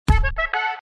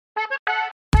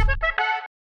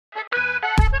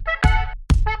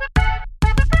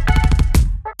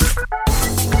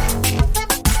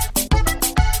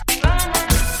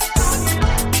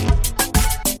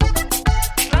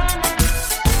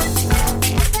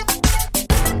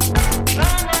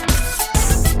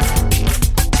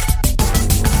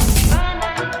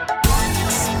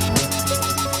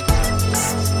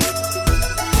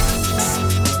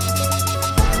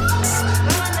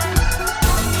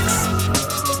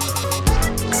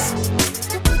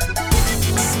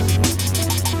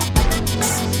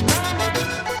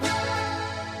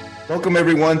Welcome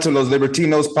everyone to Los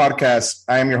Libertinos podcast.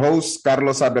 I am your host,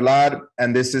 Carlos Abelard,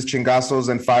 and this is Chingazos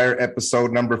and Fire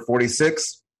episode number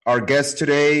 46. Our guest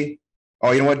today,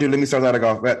 you know what, dude? Let me start that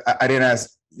off. I didn't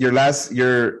ask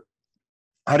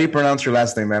how do you pronounce your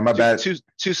last name, man? My bad.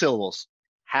 Two syllables.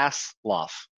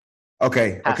 Hasloff.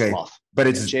 Okay. Hasloff. But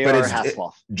it's J.R.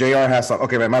 Hasloff. J.R. Hasloff.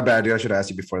 Okay, man, my bad, dude. I should have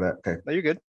asked you before that. Okay. No, you're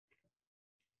good.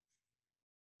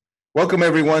 Welcome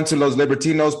everyone to Los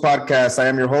Libertinos podcast. I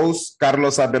am your host,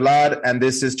 Carlos Abelard, and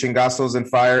this is Chingazos and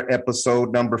Fire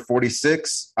episode number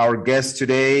 46. Our guest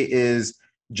today is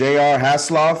J.R.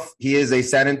 Hasloff. He is a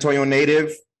San Antonio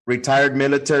native, retired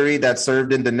military that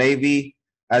served in the Navy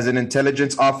as an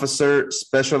intelligence officer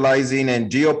specializing in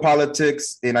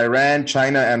geopolitics in Iran,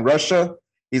 China, and Russia.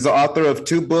 He's the author of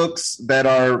 2 books that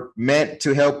are meant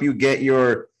to help you get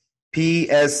your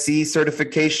PSC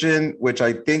certification, which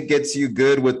I think gets you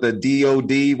good with the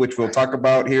DOD, which we'll talk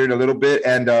about here in a little bit.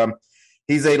 And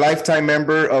he's a lifetime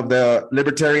member of the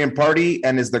Libertarian Party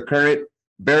and is the current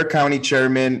Bexar County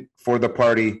chairman for the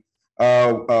party.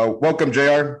 Welcome,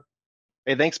 JR.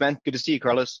 Hey, thanks, man. Good to see you,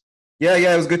 Carlos. Yeah,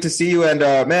 it was good to see you. And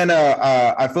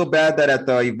I feel bad that at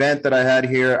the event that I had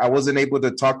here, I wasn't able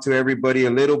to talk to everybody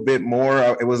a little bit more.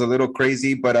 It was a little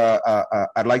crazy, but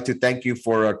I'd like to thank you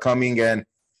for coming.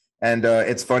 And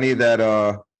it's funny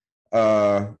that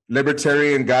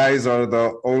libertarian guys are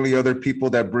the only other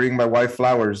people that bring my wife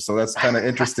flowers. So that's kind of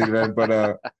interesting, man.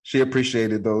 But she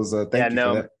appreciated those. Thank you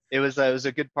for that. It was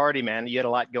a good party, man. You had a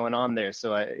lot going on there.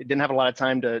 So I didn't have a lot of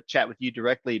time to chat with you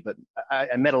directly, but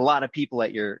I met a lot of people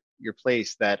at your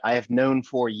place that I have known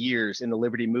for years in the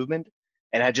Liberty movement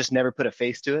and I just never put a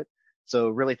face to it. So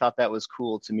really thought that was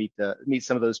cool to meet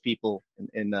some of those people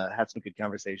and have some good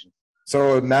conversations.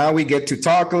 So now we get to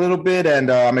talk a little bit,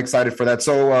 and I'm excited for that.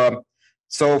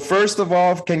 So first of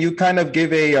all, can you kind of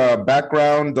give a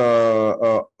background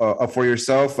for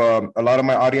yourself? A lot of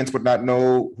my audience would not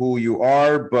know who you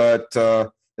are,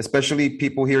 but especially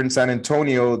people here in San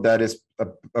Antonio, that is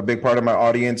a big part of my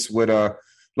audience, would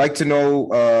like to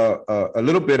know a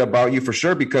little bit about you for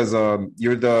sure, because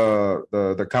you're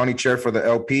the county chair for the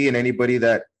LP, and anybody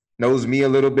that knows me a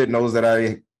little bit knows that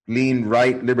I lean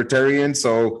right libertarian.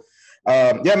 So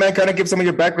yeah, man, kind of give some of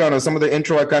your background or some of the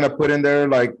intro I kind of put in there,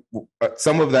 like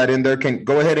some of that in there. Can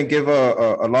go ahead and give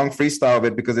a long freestyle of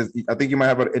it, because I think you might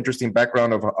have an interesting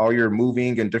background of all your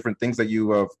moving and different things that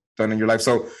you have done in your life.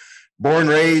 So born,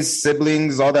 raised,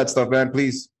 siblings, all that stuff, man,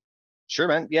 please. Sure,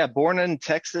 man. Yeah, born in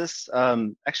Texas.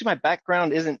 Actually, my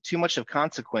background isn't too much of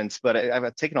consequence, but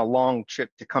I've taken a long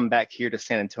trip to come back here to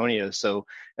San Antonio. So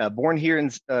born here in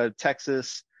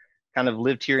Texas, kind of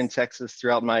lived here in Texas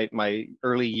throughout my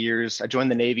early years. I joined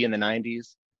the Navy in the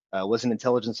 90s, was an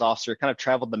intelligence officer, kind of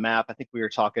traveled the map. I think we were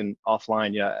talking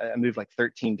offline. Yeah, I moved like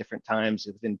 13 different times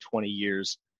within 20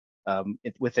 years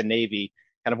with the Navy,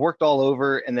 kind of worked all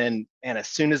over. And then, and as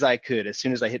soon as I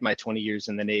hit my 20 years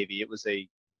in the Navy, it was a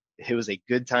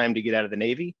good time to get out of the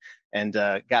Navy, and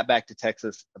got back to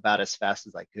Texas about as fast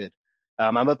as I could.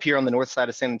 I'm up here on the north side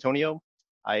of San Antonio.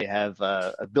 I have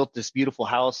I've built this beautiful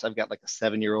house. I've got like a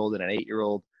 7-year-old and an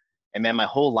 8-year-old. And man, my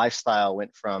whole lifestyle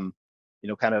went from,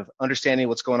 kind of understanding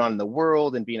what's going on in the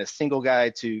world and being a single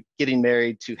guy to getting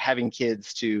married to having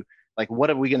kids to like, what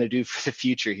are we going to do for the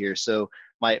future here? So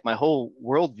my whole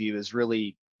worldview is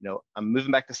really, I'm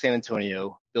moving back to San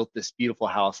Antonio, built this beautiful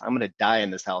house. I'm going to die in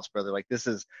this house, brother. Like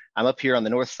I'm up here on the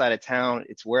north side of town.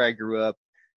 It's where I grew up.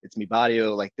 It's mi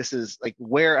barrio. Like this is like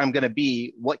where I'm going to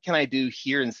be. What can I do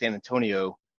here in San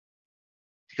Antonio?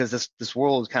 Because this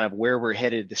world is kind of where we're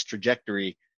headed. This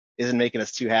trajectory isn't making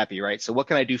us too happy, right? So what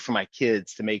can I do for my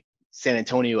kids to make San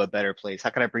Antonio a better place? How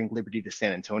can I bring liberty to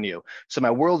San Antonio? So my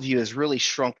worldview has really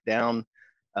shrunk down.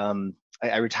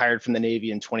 I retired from the Navy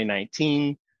in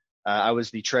 2019. I was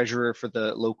the treasurer for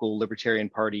the local Libertarian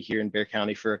Party here in Bexar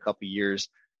County for a couple of years.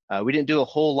 We didn't do a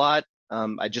whole lot.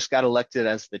 I just got elected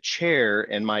as the chair,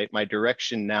 and my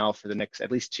direction now for the next at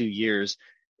least 2 years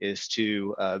is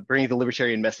to bring the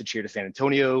libertarian message here to San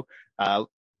Antonio,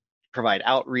 provide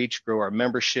outreach, grow our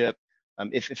membership.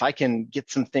 If I can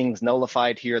get some things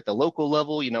nullified here at the local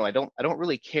level, I don't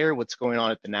really care what's going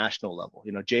on at the national level.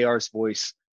 JR's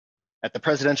voice at the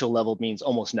presidential level means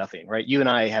almost nothing, right? You and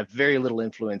I have very little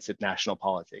influence at national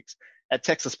politics. At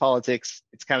Texas politics,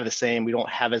 it's kind of the same. We don't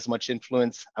have as much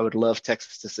influence. I would love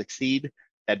Texas to succeed.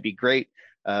 That'd be great.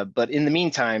 But in the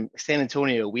meantime, San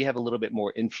Antonio, we have a little bit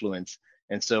more influence.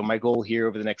 And so my goal here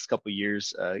over the next couple of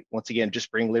years, once again,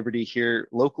 just bring liberty here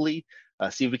locally,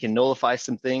 see if we can nullify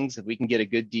some things, if we can get a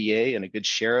good DA and a good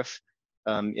sheriff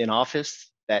in office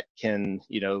that can,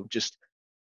 just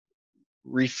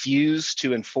refuse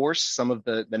to enforce some of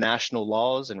the national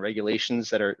laws and regulations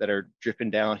that are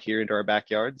dripping down here into our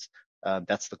backyards.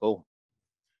 That's the goal.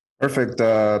 Perfect.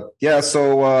 Yeah.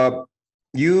 So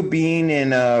you being in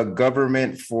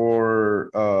government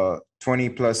for 20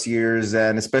 plus years,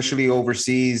 and especially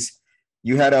overseas,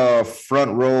 you had a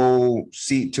front row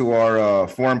seat to our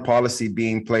foreign policy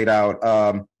being played out.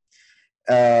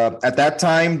 At that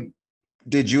time,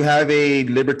 did you have a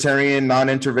libertarian,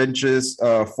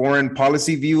 non-interventionist foreign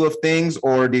policy view of things,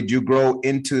 or did you grow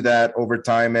into that over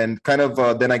time? And kind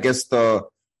of then I guess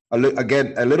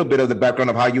again a little bit of the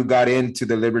background of how you got into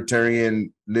the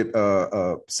libertarian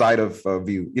side of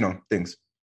view, things.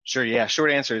 Sure. Yeah.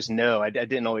 Short answer is no. I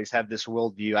didn't always have this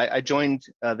worldview. I joined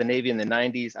the Navy in the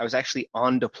 90s. I was actually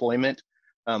on deployment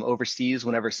overseas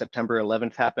whenever September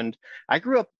 11th happened. I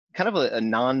grew up kind of a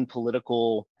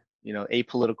non-political,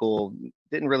 apolitical,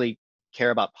 didn't really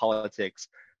care about politics.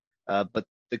 But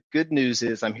the good news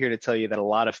is I'm here to tell you that a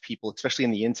lot of people, especially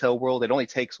in the intel world, it only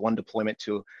takes one deployment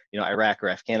to, Iraq or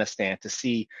Afghanistan to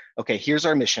see, okay, here's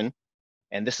our mission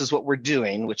and this is what we're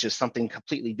doing, which is something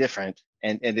completely different.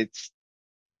 And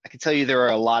I can tell you there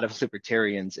are a lot of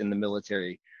libertarians in the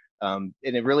military. And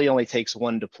it really only takes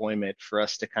one deployment for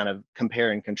us to kind of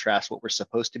compare and contrast what we're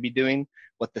supposed to be doing,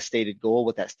 what the stated goal,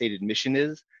 what that stated mission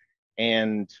is,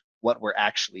 and what we're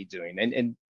actually doing.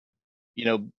 And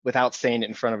without saying it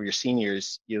in front of your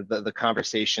seniors, the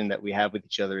conversation that we have with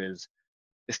each other is,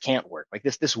 this can't work. Like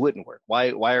this wouldn't work. Why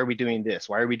are we doing this?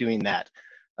 Why are we doing that?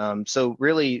 So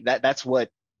really that's what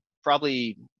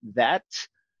probably that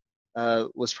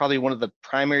was probably one of the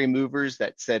primary movers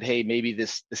that said, hey, maybe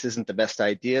this isn't the best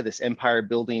idea. This empire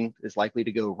building is likely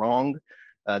to go wrong.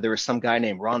 There was some guy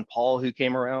named Ron Paul who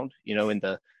came around, in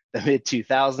the mid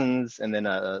 2000s and then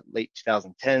late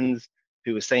 2010s,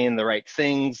 who was saying the right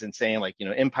things and saying like,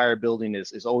 empire building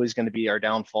is always going to be our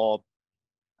downfall.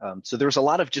 So there was a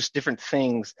lot of just different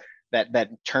things that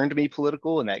turned me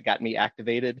political and that got me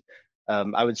activated.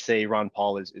 I would say Ron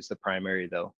Paul is the primary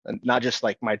though, and not just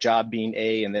like my job being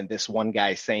and then this one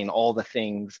guy saying all the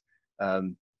things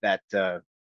that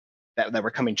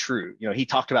were coming true. He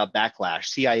talked about backlash.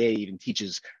 CIA even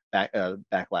teaches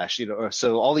backlash.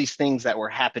 So all these things that were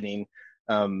happening,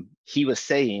 he was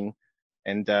saying,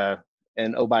 and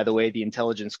oh, by the way, the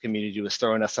intelligence community was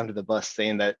throwing us under the bus,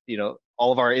 saying that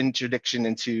all of our interdiction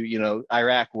into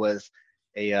Iraq was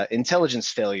a intelligence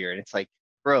failure, and it's like,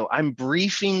 bro, I'm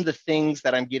briefing the things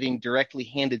that I'm getting directly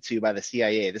handed to by the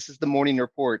CIA. This is the morning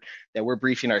report that we're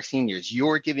briefing our seniors.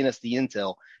 You're giving us the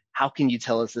intel. How can you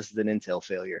tell us this is an intel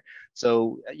failure?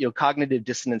 So, cognitive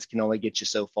dissonance can only get you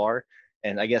so far.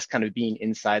 And I guess kind of being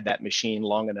inside that machine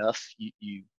long enough,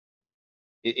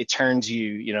 it turns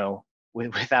you,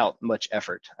 without much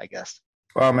effort, I guess.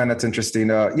 Wow, man, that's interesting.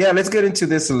 Yeah, let's get into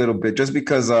this a little bit, just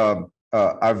because I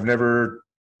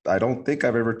don't think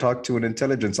I've ever talked to an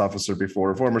intelligence officer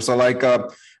before, a former. So like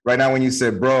right now when you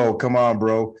said, bro, come on,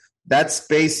 bro, that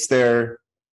space there,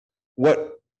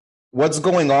 what's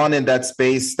going on in that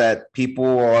space that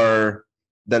people are,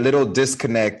 the little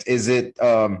disconnect? Is it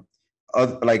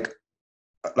like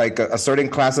a certain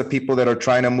class of people that are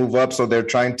trying to move up? So they're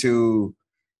trying to,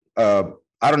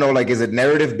 I don't know, like, is it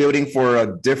narrative building for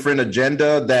a different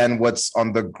agenda than what's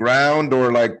on the ground?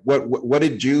 Or like, what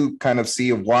did you kind of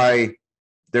see of why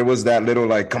there was that little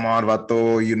like, come on,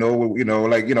 vato,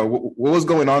 what was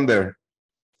going on there?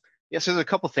 Yeah, so there's a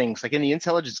couple things. Like in the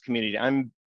intelligence community,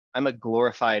 I'm a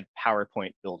glorified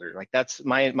PowerPoint builder. Like that's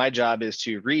my job is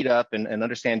to read up and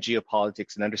understand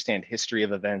geopolitics and understand history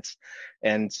of events.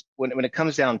 And when it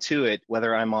comes down to it,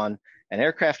 whether I'm on an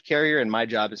aircraft carrier and my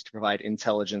job is to provide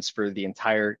intelligence for the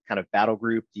entire kind of battle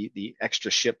group, the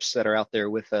extra ships that are out there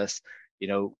with us,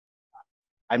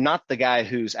 I'm not the guy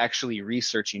who's actually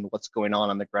researching what's going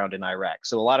on the ground in Iraq.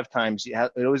 So a lot of times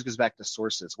it always goes back to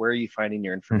sources. Where are you finding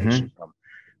your information from?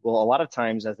 Well, a lot of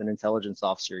times as an intelligence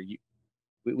officer,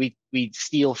 we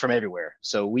steal from everywhere.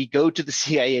 So we go to the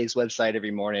CIA's website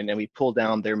every morning and we pull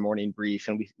down their morning brief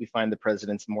and we find the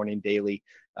president's morning daily.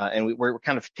 And we're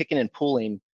kind of picking and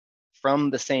pulling from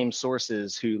the same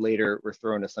sources who later were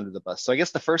throwing us under the bus. So I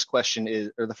guess the first question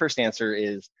is, or the first answer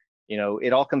is,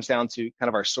 it all comes down to kind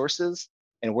of our sources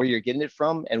and where you're getting it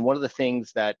from. And one of the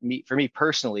things that for me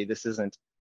personally, this isn't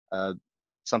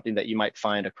something that you might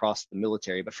find across the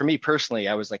military, but for me personally,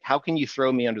 I was like, how can you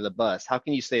throw me under the bus? How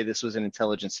can you say this was an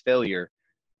intelligence failure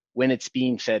when it's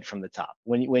being fed from the top?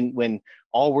 When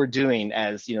all we're doing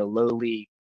as, lowly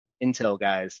intel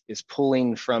guys is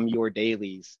pulling from your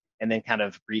dailies and then kind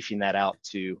of briefing that out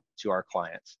to our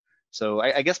clients. So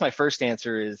I guess my first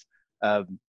answer is, I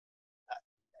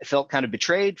felt kind of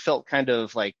betrayed, felt kind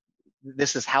of like,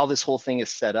 this is how this whole thing is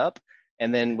set up.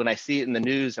 And then when I see it in the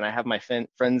news and I have my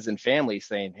friends and family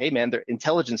saying, hey man, their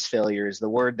intelligence failure is the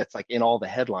word that's like in all the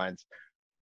headlines.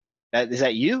 Is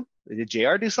that you? Did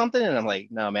JR do something? And I'm like,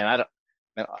 no, man, I don't.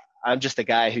 Man, I'm just a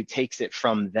guy who takes it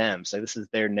from them. So this is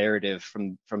their narrative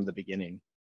from the beginning.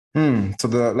 So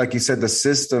the like you said, the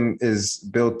system is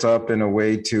built up in a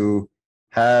way to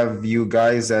have you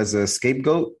guys as a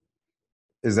scapegoat.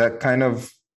 Is that kind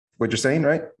of what you're saying,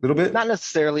 right? A little bit? Not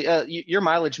necessarily. Your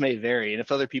mileage may vary, and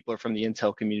if other people are from the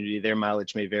Intel community, their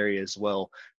mileage may vary as well.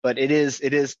 But it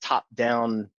is top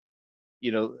down.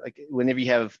 Like whenever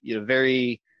you have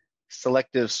very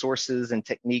selective sources and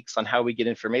techniques on how we get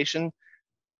information,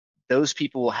 those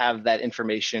people will have that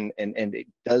information, and it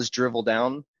does drivel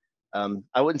down.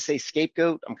 I wouldn't say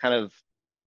scapegoat. I'm kind of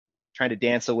trying to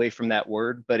dance away from that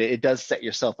word, but it does set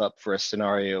yourself up for a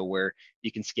scenario where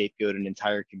you can scapegoat an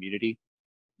entire community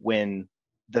when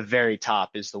the very top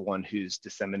is the one who's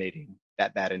disseminating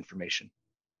that bad information.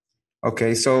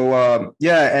 Okay, so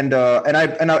yeah, and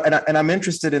I'm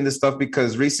interested in this stuff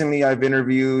because recently I've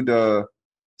interviewed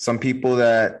some people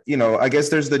that I guess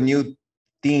there's the new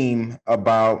theme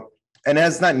about, and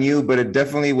that's not new, but it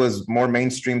definitely was more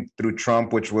mainstream through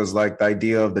Trump, which was like the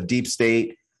idea of the deep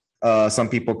state. Some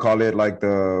people call it like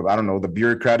I don't know, the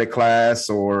bureaucratic class,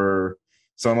 or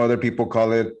some other people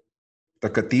call it the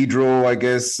cathedral, I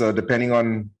guess, depending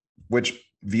on which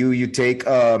view you take.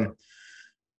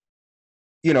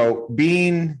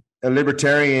 Being a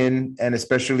libertarian, and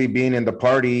especially being in the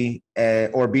party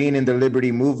or being in the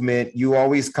liberty movement, you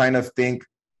always kind of think,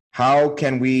 how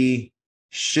can we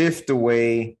shift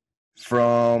away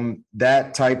from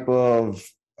that type of,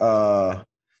 I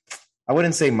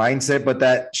wouldn't say mindset, but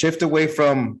that shift away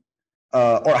from,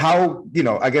 or how,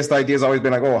 I guess the idea has always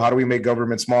been like, oh, how do we make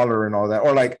government smaller and all that?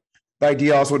 Or like the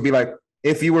idea also would be like,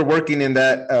 if you were working in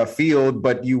that field,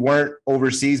 but you weren't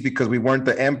overseas because we weren't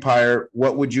the empire,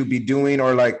 what would you be doing?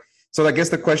 Or like, so I guess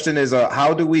the question is,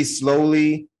 how do we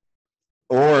slowly,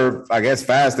 or I guess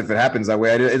fast, if it happens that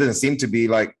way, it doesn't seem to be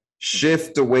like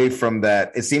shift away from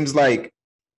that. It seems like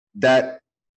that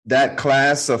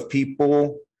class of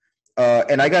people,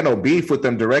 and I got no beef with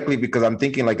them directly because I'm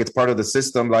thinking like it's part of the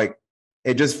system. Like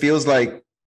it just feels like,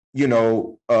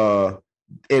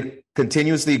 it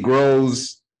continuously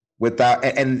grows without,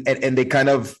 and they kind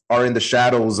of are in the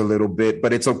shadows a little bit,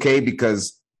 but it's okay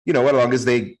because, as long as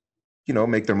they,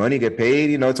 make their money, get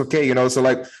paid, it's okay, so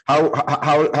like how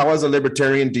as a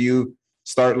libertarian do you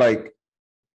start like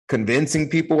convincing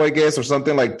people, I guess, or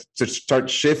something, like to start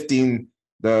shifting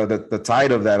the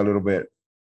tide of that a little bit?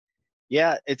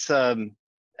 Yeah, it's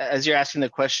as you're asking the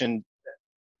question,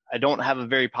 I don't have a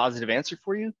very positive answer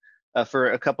for you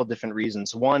for a couple of different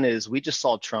reasons. One is we just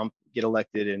saw Trump get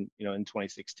elected in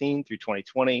 2016 through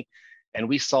 2020, and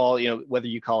we saw whether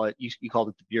you call it you called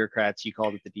it the bureaucrats, you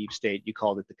called it the deep state, you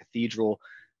called it the cathedral.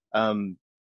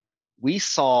 We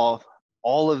saw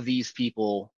all of these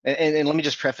people, and let me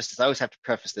just preface this. I always have to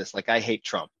preface this. Like, I hate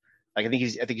Trump. Like, I think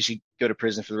he should go to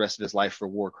prison for the rest of his life for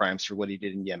war crimes for what he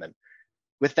did in Yemen.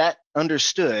 With that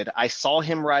understood, I saw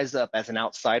him rise up as an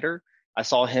outsider. I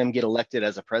saw him get elected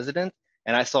as a president,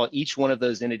 and I saw each one of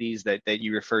those entities that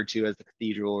you referred to as the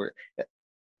cathedral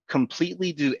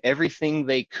completely do everything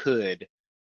they could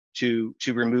to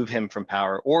remove him from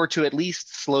power, or to at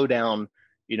least slow down,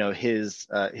 his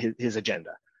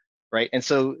agenda, right? And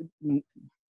so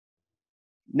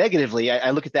negatively,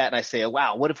 I look at that and I say, oh,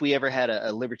 wow, what if we ever had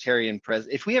a libertarian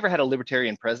president? If we ever had a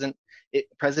libertarian president,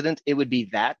 it would be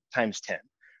that times 10.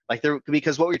 Like,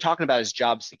 because what we're talking about is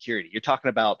job security. You're talking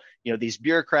about, these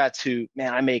bureaucrats who,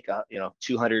 man, I make,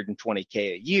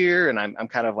 $220K a year, and I'm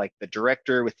kind of like the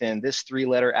director within this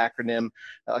 3-letter acronym.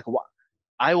 Like,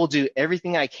 I will do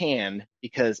everything I can,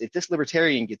 because if this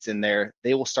libertarian gets in there,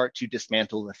 they will start to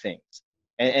dismantle the things.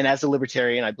 And as a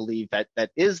libertarian, I believe that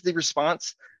is the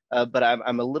response. But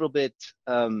I'm a little bit,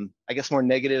 I guess, more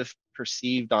negative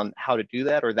perceived on how to do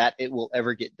that, or that it will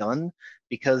ever get done,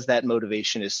 because that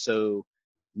motivation is so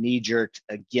knee-jerked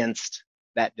against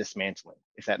that dismantling,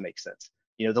 if that makes sense.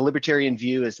 The libertarian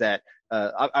view is that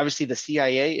obviously the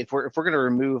CIA, if we're going to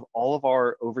remove all of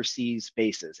our overseas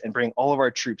bases and bring all of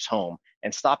our troops home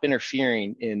and stop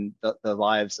interfering in the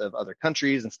lives of other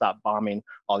countries, and stop bombing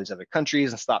all these other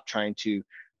countries, and stop trying to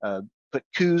put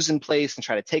coups in place and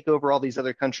try to take over all these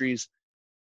other countries,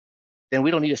 then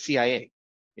we don't need a CIA.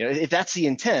 If that's the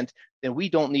intent, then we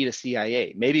don't need a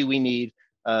CIA. Maybe we need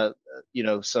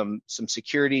some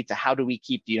security to how do we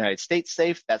keep the United States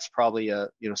safe. That's probably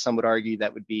some would argue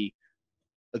that would be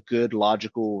a good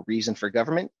logical reason for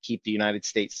government. Keep the United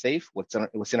States safe. What's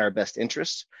in our best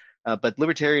interests. But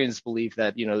libertarians believe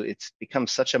that it's become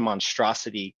such a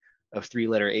monstrosity of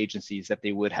three-letter agencies that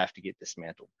they would have to get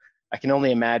dismantled. I can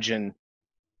only imagine,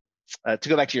 to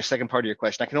go back to your second part of your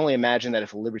question, I can only imagine that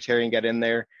if a libertarian got in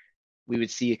there, we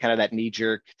would see kind of that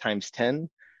knee-jerk times 10.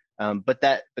 But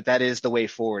that is the way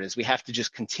forward. Is we have to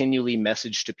just continually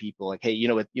message to people like, hey, you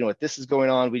know what, this is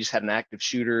going on. We just had an active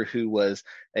shooter who was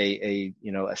a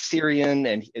Syrian,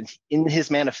 and in his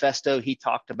manifesto he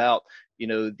talked about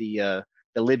the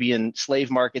Libyan slave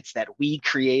markets that we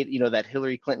create, that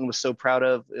Hillary Clinton was so proud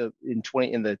of in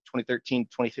the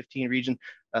 2013-2015 region.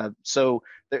 So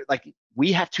like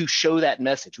we have to show that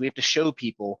message. We have to show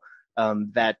people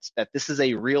that this is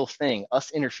a real thing.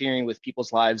 Us interfering with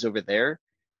people's lives over there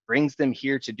brings them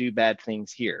here to do bad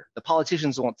things here. The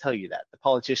politicians won't tell you that. The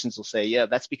politicians will say, yeah,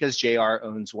 that's because JR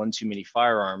owns one too many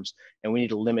firearms, and we need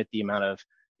to limit the amount of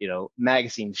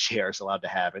magazines JR is allowed to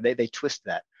have. And they twist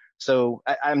that. So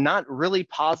I'm not really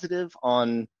positive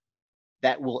on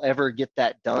that we'll ever get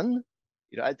that done.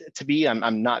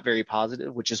 I'm not very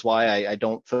positive, which is why I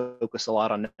don't focus a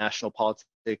lot on national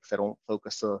politics. I don't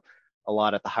focus a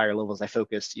lot at the higher levels. I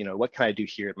focus, what can I do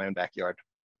here in my own backyard?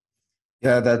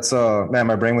 Yeah, that's man,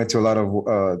 my brain went to a lot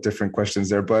of different questions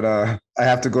there, but I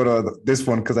have to go to this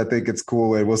one because I think it's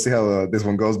cool, and we'll see how this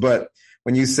one goes. But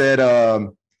when you said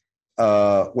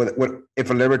what if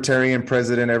a libertarian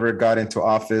president ever got into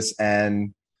office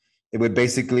and it would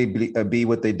basically be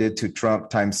what they did to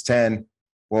Trump times 10,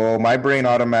 well, my brain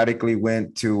automatically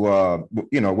went to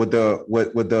with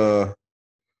the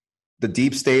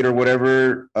deep state or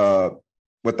whatever,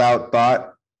 without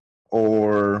thought,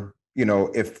 or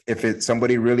if it's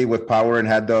somebody really with power and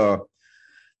had the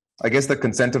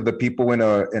consent of the people in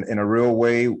a real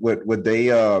way, would they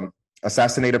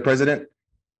assassinate a president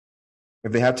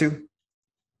if they had to?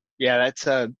 Yeah, that's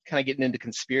kind of getting into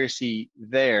conspiracy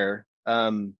there.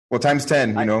 Well, times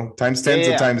 10, times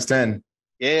 10 to times 10.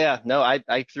 Yeah, no,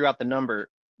 I threw out the number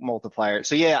multiplier.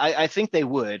 So yeah, I think they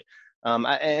would.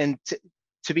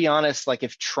 To be honest, like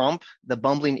if Trump, the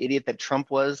bumbling idiot that Trump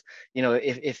was,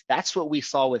 if that's what we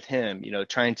saw with him,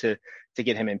 trying to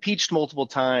get him impeached multiple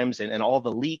times and all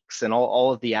the leaks and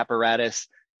all of the apparatus,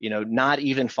 not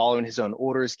even following his own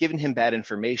orders, giving him bad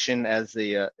information as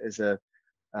the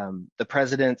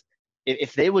president,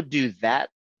 if they would do that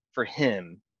for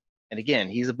him, and again,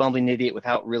 he's a bumbling idiot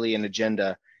without really an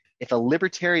agenda. If a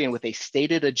libertarian with a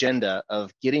stated agenda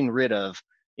of getting rid of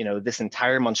this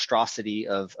entire monstrosity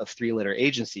of three-letter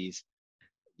agencies,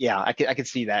 yeah, I could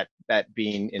see that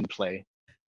being in play.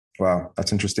 Wow,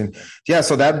 that's interesting. Yeah,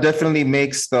 so that definitely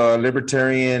makes the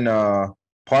Libertarian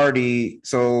Party.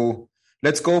 So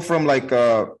let's go from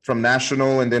from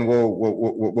national, and then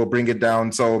we'll bring it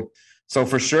down. So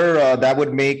for sure, that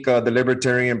would make the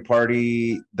Libertarian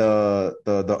Party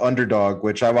the underdog,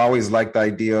 which I've always liked the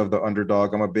idea of the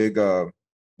underdog. I'm a big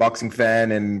boxing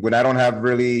fan, and when I don't have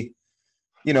really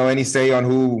any say on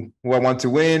who I want to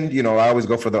win, I always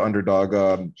go for the underdog,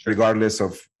 regardless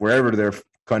of wherever their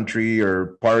country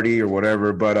or party or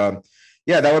whatever. But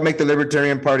yeah, that would make the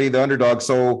Libertarian Party the underdog.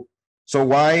 So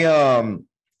why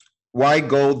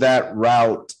go that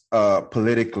route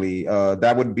politically?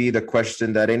 That would be the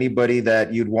question that anybody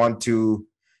that you'd want to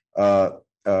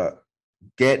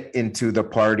get into the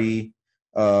party,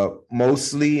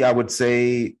 mostly I would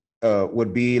say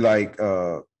would be like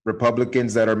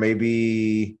Republicans that are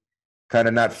maybe kind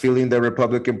of not feeling the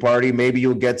Republican Party. Maybe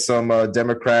you'll get some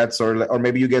Democrats, or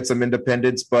maybe you get some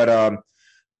independents, but a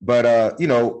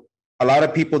lot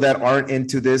of people that aren't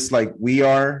into this like we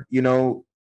are,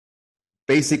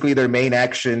 basically their main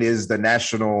action is the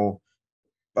national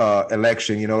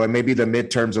election, and maybe the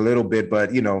midterms a little bit,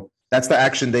 but that's the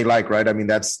action they like, right? I mean,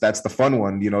 that's the fun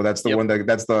one, that's the one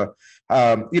that's the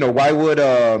why would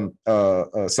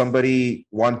somebody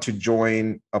want to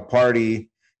join a party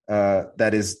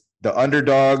that is the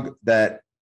underdog, that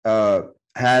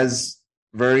has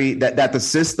that the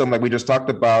system, like we just talked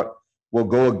about, will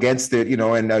go against it,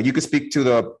 and you could speak to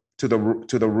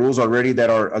the rules already that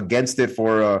are against it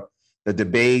for the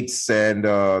debates and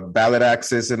ballot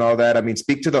access and all that. I mean,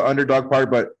 speak to the underdog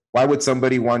part, but why would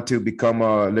somebody want to become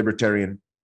a libertarian?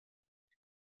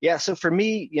 Yeah, so for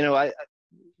me,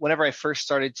 whenever I first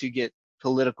started to get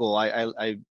political,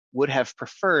 I would have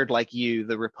preferred, like you,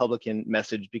 the Republican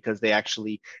message, because they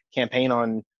actually campaign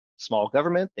on small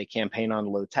government, they campaign on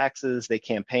low taxes, they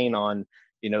campaign on,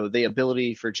 the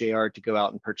ability for JR to go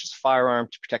out and purchase a firearm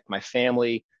to protect my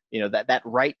family. That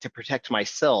right to protect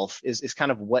myself is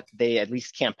kind of what they at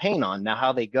least campaign on. Now,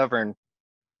 how they govern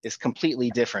is completely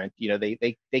different.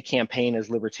 They campaign as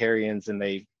libertarians and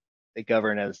they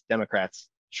govern as Democrats.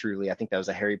 Truly, I think that was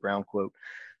a Harry Browne quote.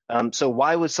 So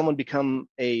why would someone become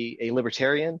a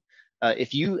libertarian?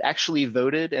 if you actually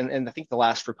voted, and I think the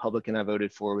last Republican I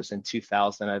voted for was in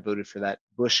 2000. I voted for that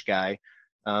Bush guy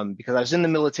because I was in the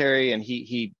military, and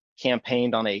he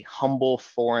campaigned on a humble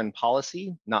foreign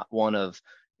policy, not one of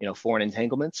foreign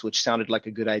entanglements, which sounded like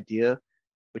a good idea,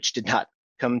 which did not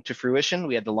come to fruition.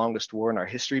 We had the longest war in our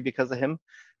history because of him.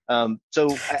 So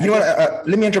you know what?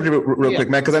 Let me interrupt you real yeah. quick,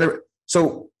 man, because I never.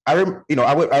 So I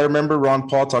remember Ron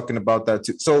Paul talking about that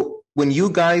too. So when you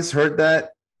guys heard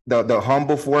that the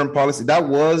humble foreign policy, that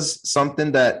was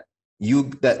something that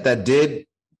that did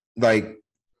like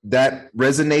that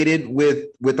resonated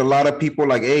with a lot of people.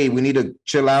 Like, hey, we need to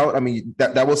chill out. I mean,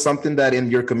 that was something that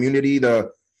in your community,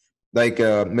 the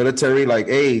military, like,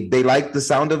 hey, they like the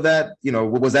sound of that.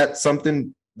 Was that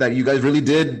something that you guys really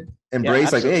did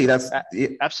embrace? Like, hey, that's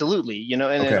absolutely, and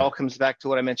okay. It all comes back to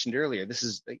what I mentioned earlier. This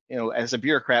is, as a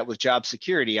bureaucrat with job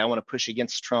security, I want to push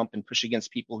against Trump and push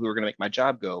against people who are going to make my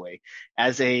job go away.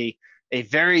 As a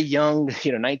very young,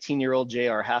 19-year-old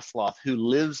J.R. Hasloff who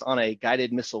lives on a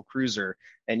guided missile cruiser,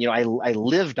 and I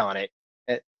lived on it,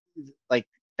 like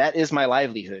that is my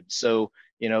livelihood. So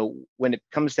when it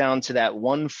comes down to that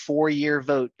 1 4-year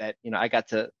vote that I got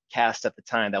to cast at the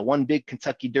time, that one big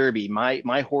Kentucky Derby,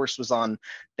 my horse was on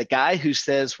the guy who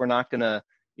says we're not going to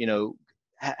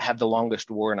have the longest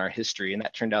war in our history, and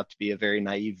that turned out to be a very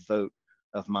naive vote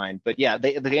of mine. But yeah,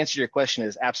 the answer to your question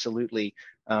is absolutely.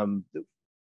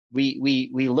 We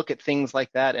look at things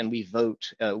like that, and we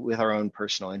vote with our own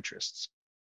personal interests.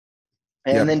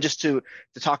 And then just to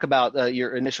talk about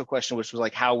your initial question, which was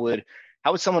like, how would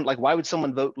someone, like, why would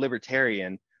someone vote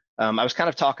Libertarian? I was kind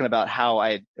of talking about how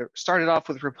I started off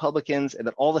with Republicans, and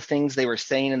that all the things they were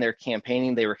saying in their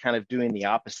campaigning, they were kind of doing the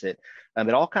opposite.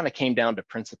 It all kind of came down to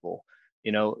principle.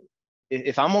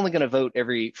 If I'm only going to vote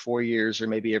every 4 years or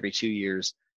maybe every 2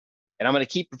 years, and I'm going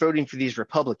to keep voting for these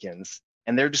Republicans,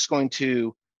 and they're just going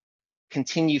to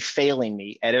continue failing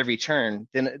me at every turn,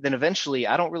 then eventually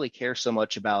I don't really care so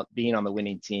much about being on the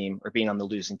winning team or being on the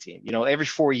losing team. Every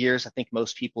 4 years, I think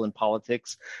most people in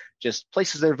politics just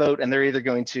places their vote, and they're either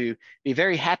going to be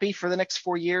very happy for the next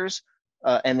 4 years,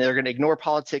 and they're going to ignore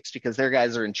politics because their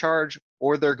guys are in charge,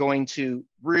 or they're going to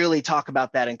really talk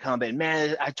about that in combat.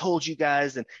 Man, I told you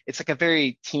guys. And it's like a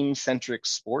very team-centric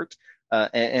sport.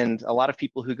 And a lot of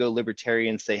people who go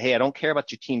libertarian say, hey, I don't care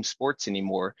about your team sports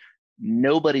anymore.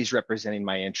 Nobody's representing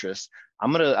my interests.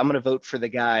 I'm gonna vote for the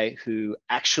guy who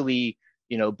actually,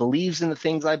 believes in the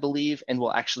things I believe and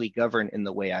will actually govern in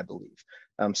the way I believe.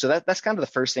 So that's kind of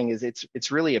the first thing. Is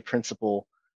it's really a principle.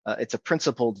 It's a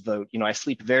principled vote. I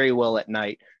sleep very well at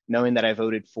night knowing that I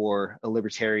voted for a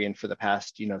libertarian for the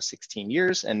past 16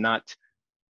 years, and not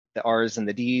the R's and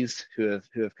the D's who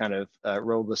have kind of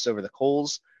rolled us over the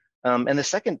coals. And the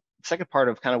second part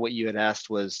of kind of what you had asked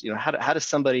was, how does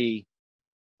somebody,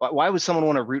 why would someone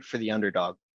want to root for the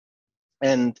underdog?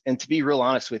 And to be real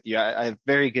honest with you, I have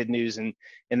very good news in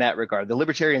that regard. The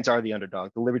Libertarians are the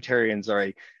underdog. The Libertarians are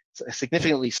a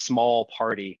significantly small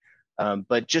party.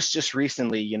 But just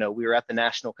recently, we were at the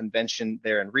national convention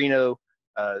there in Reno.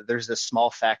 There's this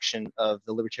small faction of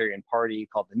the Libertarian Party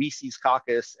called the Mises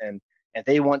Caucus, and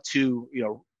they want to,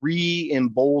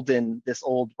 re-embolden this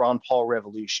old Ron Paul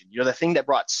revolution. The thing that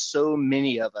brought so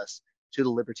many of us to the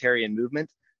libertarian movement.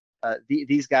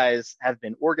 These guys have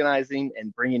been organizing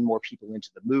and bringing more people into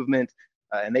the movement,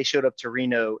 and they showed up to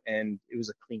Reno, and it was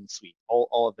a clean sweep.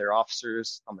 All of their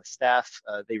officers on the staff,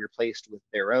 they replaced with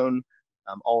their own.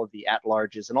 All of the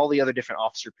at-larges and all the other different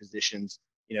officer positions,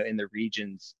 in the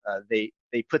regions, they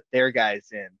put their guys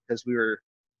in because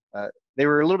they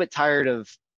were a little bit tired of,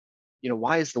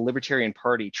 why is the Libertarian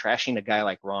Party trashing a guy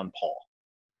like Ron Paul?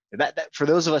 That for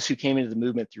those of us who came into the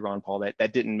movement through Ron Paul,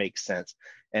 that didn't make sense.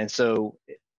 And so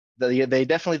they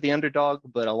definitely the underdog,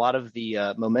 but a lot of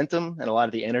the momentum and a lot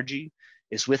of the energy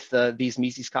is with these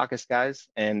Mises Caucus guys,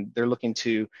 and they're looking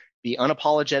to be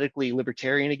unapologetically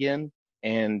libertarian again.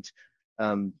 And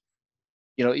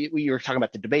we were talking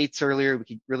about the debates earlier. We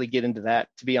could really get into that.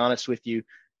 To be honest with you,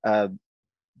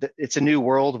 it's a new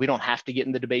world. We don't have to get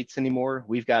in the debates anymore.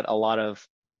 We've got a lot of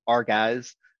our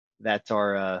guys that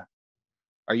are.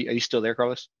 Are you still there,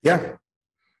 Carlos? Yeah.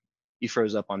 You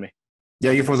froze up on me.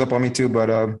 Yeah, you froze up on me too, but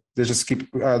let's just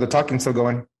keep the talking still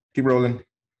going. Keep rolling.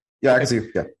 Yeah, okay. I can see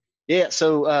you. Yeah. Yeah.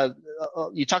 So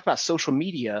you talk about social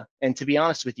media, and to be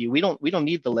honest with you, we don't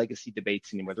need the legacy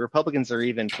debates anymore. The Republicans are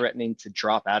even threatening to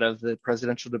drop out of the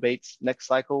presidential debates next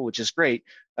cycle, which is great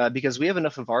because we have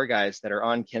enough of our guys that are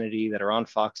on Kennedy, that are on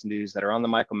Fox News, that are on the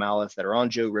Michael Malice, that are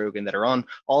on Joe Rogan, that are on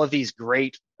all of these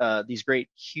great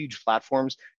huge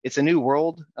platforms. It's a new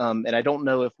world, and I don't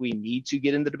know if we need to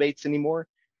get in the debates anymore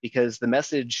because the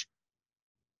message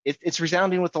it's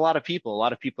resounding with a lot of people. A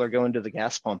lot of people are going to the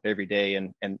gas pump every day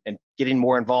and getting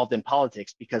more involved in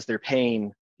politics because they're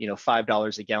paying,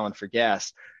 $5 a gallon for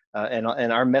gas. And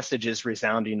our message is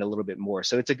resounding a little bit more.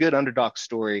 So it's a good underdog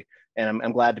story, and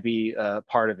I'm glad to be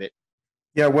part of it.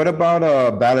 Yeah, what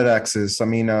about ballot access? I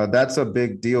mean, that's a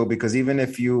big deal because even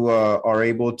if you are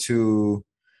able to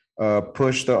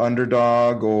push the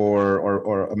underdog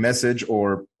or a message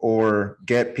or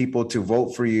get people to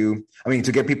vote for you, I mean,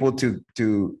 to get people to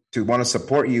want to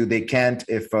support you, they can't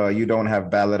if you don't have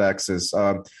ballot access.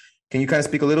 Can you kind of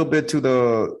speak a little bit to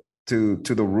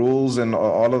the rules and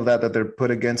all of that they're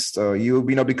put against you?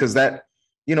 Because that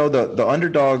the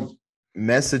underdog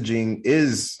messaging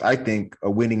is, I think, a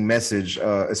winning message,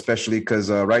 especially because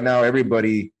right now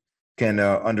everybody can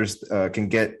can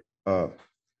get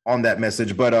on that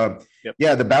message. But Yep.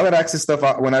 yeah, the ballot access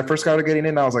stuff. When I first started getting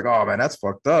in, I was like, oh man, that's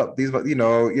fucked up. These,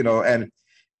 and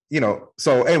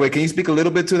So anyway, can you speak a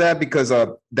little bit to that because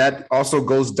that also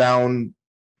goes down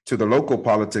to the local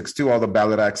politics too, all the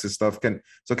ballot access stuff. Can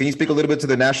you speak a little bit to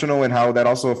the national and how that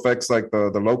also affects like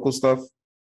the local stuff?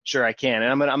 Sure, I can.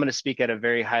 And I'm gonna speak at a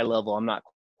very high level. I'm not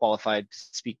qualified to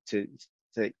speak to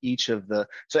each of the.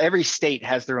 So every state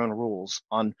has their own rules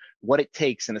on what it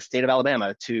takes in the state of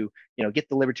Alabama to, get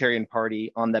the Libertarian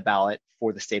Party on the ballot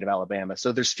for the state of Alabama.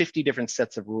 So there's 50 different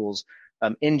sets of rules.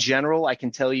 In general, I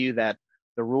can tell you that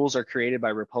the rules are created by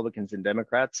Republicans and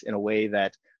Democrats in a way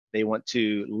that they want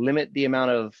to limit the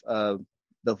amount of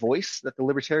the voice that the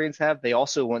Libertarians have. They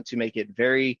also want to make it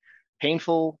very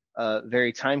painful,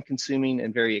 very time consuming,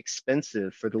 and very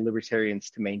expensive for the Libertarians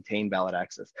to maintain ballot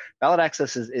access. Ballot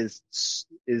access is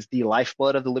the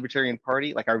lifeblood of the Libertarian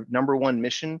Party. Like our number one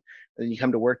mission when you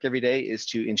come to work every day is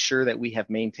to ensure that we have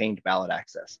maintained ballot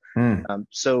access.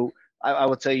 So I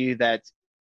will tell you that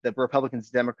the Republicans,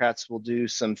 Democrats will do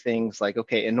some things like,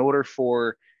 okay, in order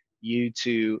for you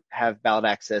to have ballot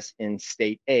access in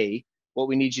state A, what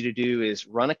we need you to do is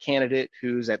run a candidate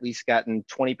who's at least gotten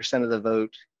 20% of the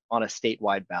vote on a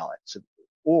statewide ballot. So,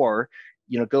 or,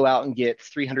 go out and get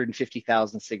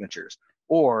 350,000 signatures,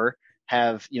 or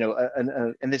have,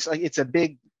 and this, it's a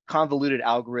big convoluted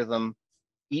algorithm,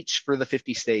 each for the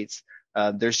 50 states.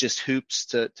 There's just hoops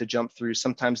to jump through.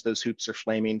 Sometimes those hoops are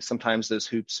flaming. Sometimes those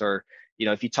hoops are,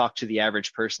 if you talk to the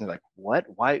average person, they're like, what?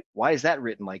 Why is that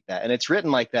written like that? And it's written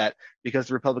like that because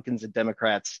the Republicans and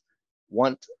Democrats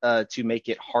want to make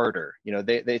it harder.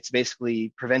 It's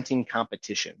basically preventing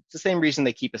competition. It's the same reason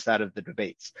they keep us out of the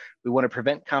debates. We want to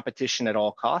prevent competition at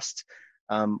all costs.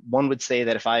 One would say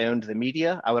that if I owned the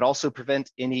media, I would also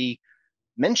prevent any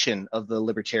mention of the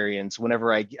Libertarians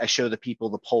whenever I show the people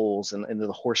the polls and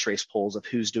the horse race polls of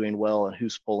who's doing well and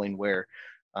who's polling where.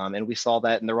 And we saw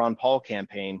that in the Ron Paul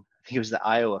campaign. I think it was the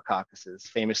Iowa caucuses,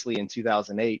 famously in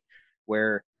 2008,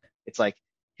 where it's like,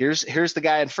 here's the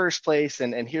guy in first place,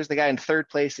 and here's the guy in third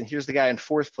place, and here's the guy in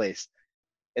fourth place.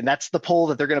 And that's the poll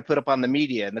that they're going to put up on the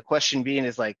media. And the question being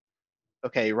is like,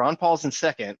 okay, Ron Paul's in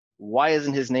second. Why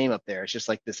isn't his name up there? It's just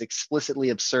like this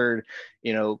explicitly absurd,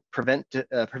 prevent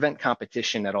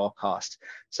competition at all costs.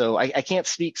 So I can't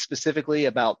speak specifically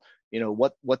about,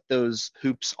 what those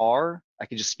hoops are. I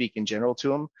can just speak in general to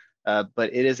them.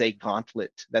 But it is a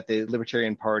gauntlet that the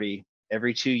Libertarian Party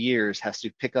every 2 years has to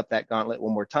pick up that gauntlet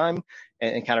one more time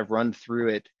and kind of run through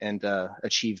it and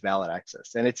achieve ballot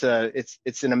access. And it's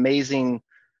an amazing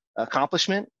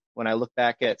accomplishment. When I look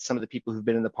back at some of the people who've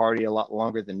been in the party a lot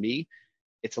longer than me,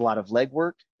 it's a lot of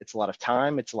legwork, it's a lot of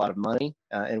time, it's a lot of money,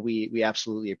 and we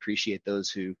absolutely appreciate those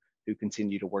who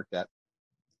continue to work that.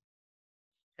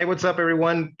 Hey, what's up,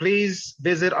 everyone? Please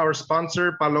visit our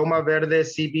sponsor,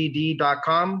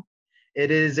 palomaverdecbd.com. It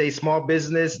is a small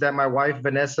business that my wife,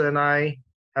 Vanessa, and I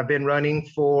have been running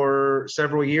for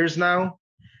several years now.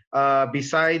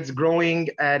 Besides growing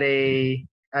at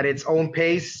its own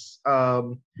pace,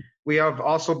 we have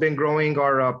also been growing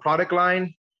our product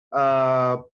line.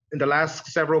 In the last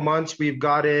several months, we've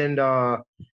gotten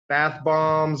bath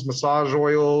bombs, massage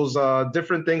oils,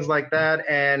 different things like that.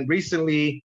 And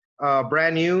recently,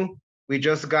 brand new, we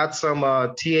just got some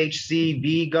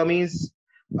THCV gummies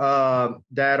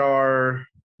that are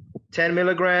 10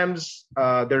 milligrams.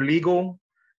 They're legal.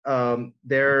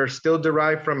 They're still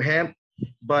derived from hemp,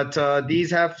 but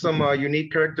these have some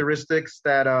unique characteristics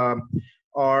that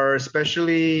are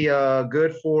especially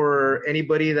good for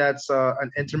anybody that's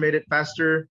an intermittent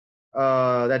faster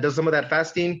that does some of that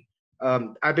fasting.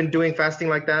 I've been doing fasting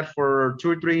like that for 2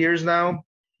 or 3 years now.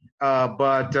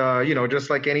 But just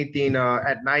like anything,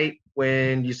 at night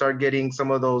when you start getting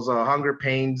some of those hunger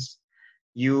pains,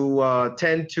 you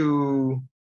tend to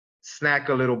snack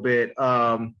a little bit. What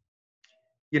are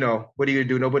you gonna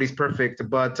do? Nobody's perfect.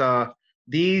 But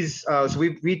these. So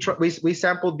we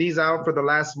sampled these out for the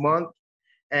last month,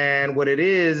 and what it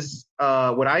is,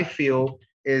 what I feel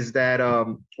is that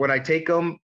when I take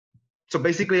them, so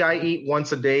basically I eat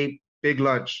once a day, big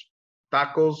lunch,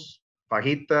 tacos,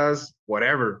 fajitas,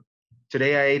 whatever.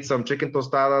 Today I ate some chicken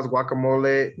tostadas,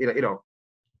 guacamole.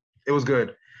 It was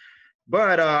good.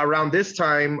 But around this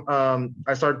time,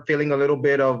 I started feeling a little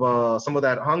bit of some of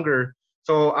that hunger.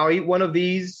 So I'll eat one of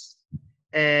these,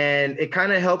 and it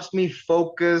kind of helps me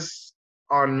focus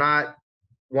on not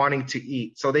wanting to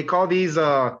eat. So they call these,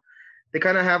 they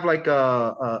kind of have like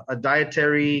a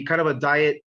dietary, kind of a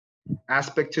diet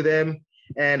aspect to them,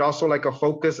 and also like a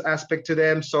focus aspect to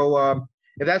them. So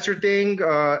if that's your thing,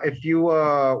 if you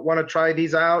want to try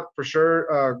these out, for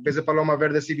sure, visit Paloma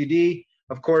Verde CBD.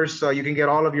 Of course, you can get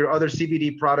all of your other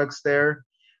CBD products there.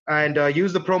 And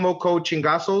use the promo code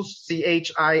Chingazos,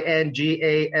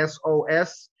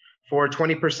 CHINGASOS, for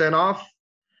 20% off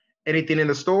anything in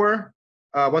the store.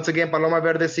 Once again,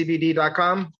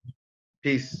 palomaverdecbd.com.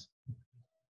 Peace.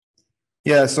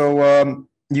 Yeah, so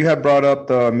you have brought up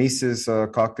the Mises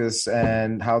Caucus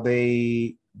and how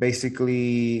they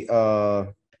basically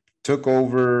took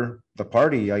over the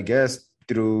party, I guess,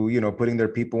 through, putting their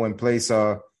people in place.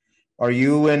 Are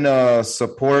you in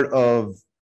support of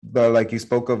like you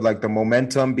spoke of, like the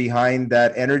momentum behind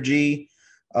that energy?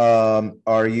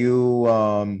 Are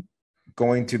you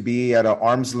going to be at an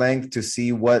arm's length to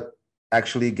see what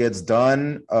actually gets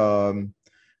done? What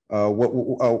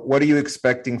are you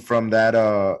expecting from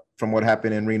that? From what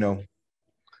happened in Reno?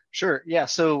 Sure. Yeah.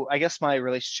 So I guess my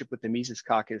relationship with the Mises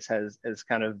Caucus has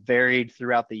kind of varied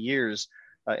throughout the years.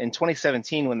 In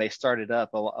 2017, when they started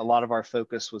up, a lot of our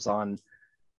focus was on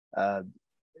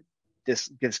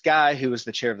this guy who was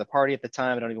the chair of the party at the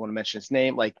time. I don't even want to mention his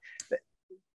name. Like,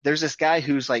 there's this guy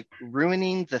who's like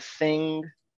ruining the thing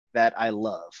that I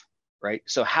love, right?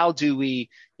 So how do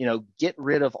we, get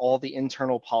rid of all the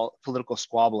internal political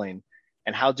squabbling,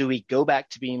 and how do we go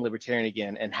back to being libertarian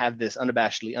again and have this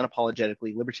unabashedly,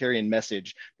 unapologetically libertarian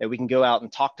message that we can go out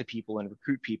and talk to people and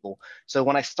recruit people? So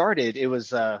when I started, it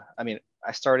was,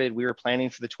 we were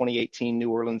planning for the 2018 New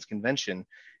Orleans convention.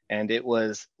 And it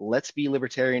was, let's be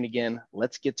libertarian again.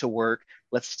 Let's get to work.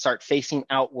 Let's start facing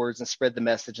outwards and spread the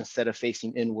message instead of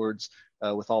facing inwards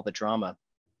with all the drama.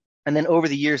 And then over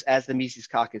the years, as the Mises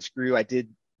Caucus grew, I did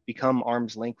become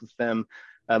arm's length with them,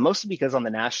 mostly because on the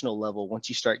national level, once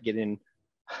you start getting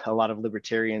a lot of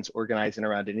libertarians organizing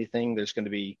around anything, there's going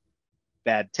to be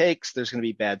bad takes. There's going to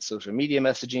be bad social media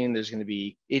messaging. There's going to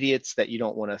be idiots that you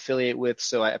don't want to affiliate with.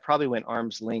 So I probably went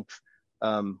arm's length,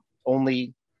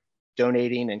 only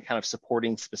donating and kind of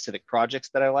supporting specific projects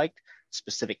that I liked,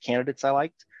 specific candidates I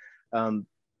liked.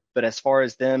 But as far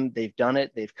as them, they've done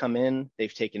it. They've come in,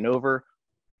 they've taken over.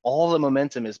 All the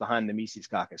momentum is behind the Mises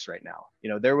Caucus right now.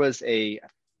 There was a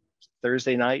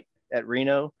Thursday night at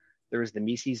Reno, there was the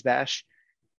Mises Bash.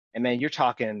 And man, you're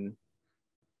talking,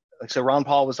 so Ron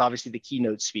Paul was obviously the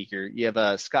keynote speaker. You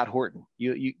have Scott Horton.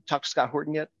 You talked to Scott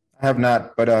Horton yet? I have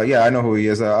not, but yeah, I know who he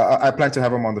is. I plan to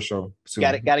have him on the show soon.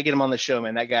 Got to get him on the show,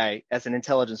 man. That guy, as an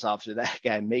intelligence officer, that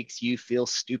guy makes you feel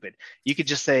stupid. You could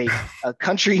just say a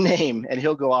country name, and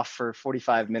he'll go off for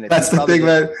 45 minutes. That's the thing,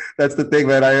 man. That's the thing,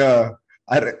 man. I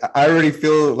already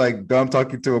feel like dumb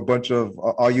talking to a bunch of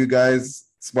all you guys,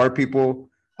 smart people.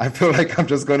 I feel like I'm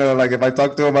just gonna, like, if I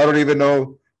talk to him, I don't even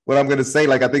know what I'm gonna say.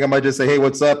 Like, I think I might just say, "Hey,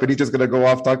 what's up?" and he's just gonna go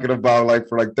off talking about, like,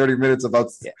 for like 30 minutes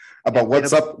about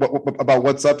what's up, about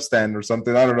what's up stand or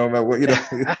something. I don't know,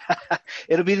 man.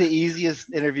 It'll be the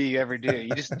easiest interview you ever do.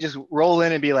 You just roll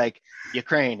in and be like,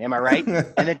 "Ukraine, am I right?"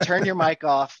 and then turn your mic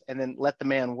off and then let the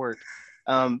man work.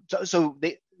 So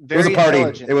they. Very it was a party.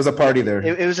 Intelligent. It was a party there.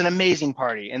 It was an amazing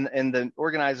party, and the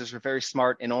organizers were very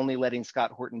smart in only letting Scott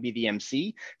Horton be the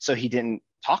MC, so he didn't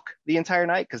talk the entire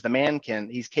night, because the man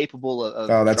he's capable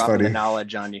of dropping the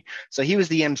knowledge on you. So he was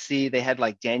the MC. They had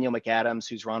like Daniel McAdams,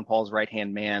 who's Ron Paul's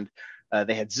right-hand man.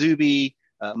 They had Zuby,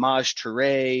 Maj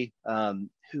Touré.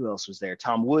 Who else was there?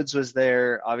 Tom Woods was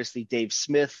there. Obviously, Dave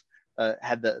Smith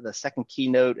had the second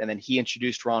keynote, and then he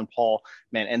introduced Ron Paul.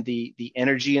 Man, and the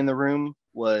energy in the room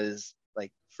was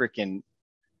like freaking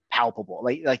palpable.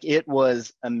 Like it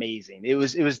was amazing. It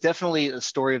was definitely a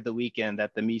story of the weekend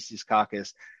that the Mises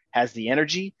Caucus has the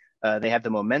energy. They have the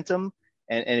momentum.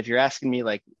 And if you're asking me,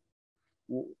 like,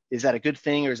 is that a good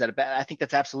thing or is that a bad? I think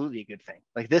that's absolutely a good thing.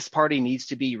 Like, this party needs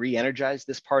to be re-energized.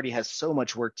 This party has so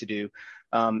much work to do.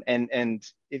 And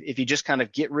if you just kind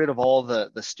of get rid of all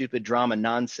the stupid drama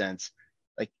nonsense,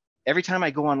 like every time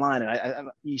I go online and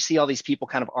you see all these people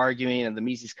kind of arguing, and the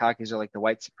Mises Caucus are like the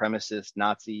white supremacist,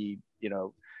 Nazi,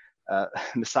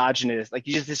 misogynist, like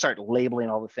you just start labeling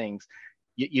all the things.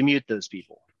 You mute those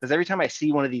people. because every time I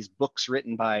see one of these books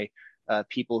written by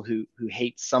people who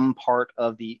hate some part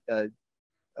of the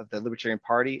Libertarian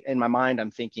Party, in my mind,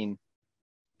 I'm thinking,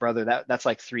 brother, that's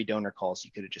like 3 donor calls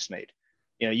you could have just made.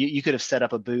 You know, you could have set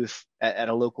up a booth at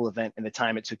a local event in the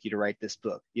time it took you to write this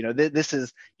book. You know,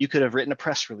 you could have written a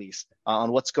press release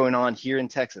on what's going on here in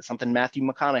Texas, something Matthew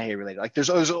McConaughey related. Like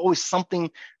there's always something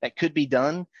that could be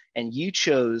done, and you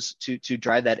chose to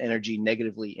drive that energy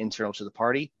negatively internal to the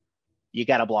party. You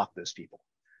got to block those people.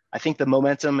 I think the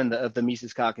momentum of the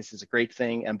Mises Caucus is a great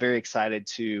thing. I'm very excited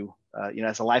to,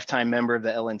 as a lifetime member of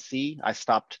the LNC, I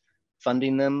stopped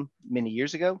funding them many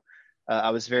years ago.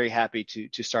 I was very happy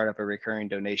to start up a recurring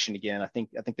donation again. I think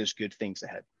there's good things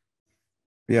ahead.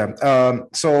 Yeah.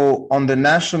 So on the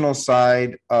national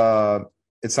side,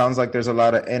 it sounds like there's a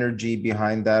lot of energy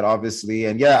behind that, obviously.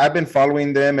 And yeah, I've been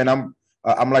following them, and I'm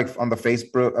like on the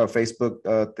Facebook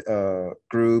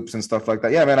groups and stuff like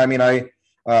that. Yeah, man. I mean,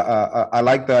 I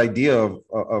like the idea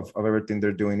of everything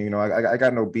they're doing. You know, I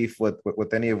got no beef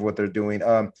with any of what they're doing.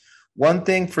 One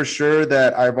thing for sure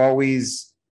that I've always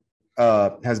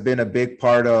has been a big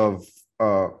part of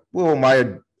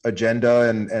my agenda,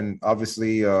 and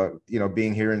obviously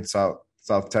being here in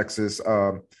South Texas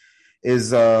is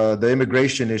the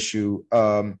immigration issue.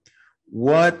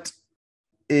 What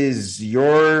is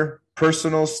your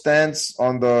personal stance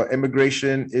on the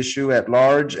immigration issue at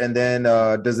large, and then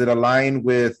does it align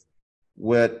with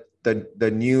what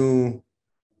the new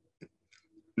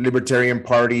Libertarian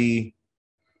Party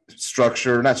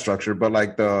not structure, but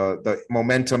like the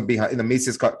momentum behind in the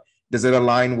Mises? Does it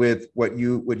align with what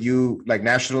you like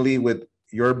nationally with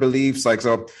your beliefs? Like,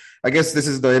 so I guess this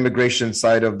is the immigration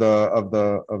side of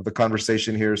the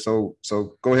conversation here. So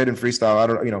go ahead and freestyle.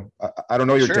 I don't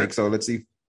know your take, so let's see.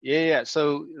 Yeah.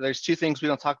 So there's 2 things we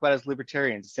don't talk about as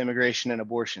libertarians: it's immigration and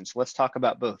abortion. So let's talk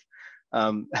about both.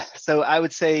 So I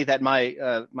would say that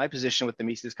my position with the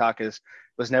Mises Caucus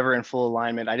was never in full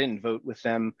alignment. I didn't vote with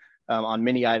them on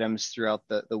many items throughout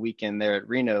the weekend there at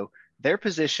Reno. Their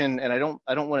position, and I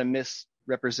don't want to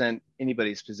misrepresent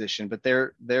anybody's position, but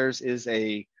theirs is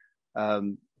a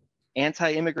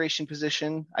anti-immigration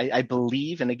position. I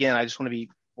believe, and again, I just want to be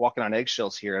walking on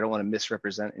eggshells here. I don't want to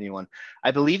misrepresent anyone.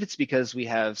 I believe it's because we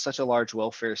have such a large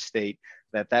welfare state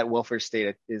that welfare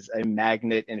state is a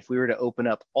magnet. And if we were to open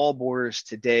up all borders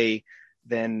today,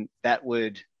 then that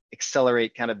would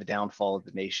accelerate kind of the downfall of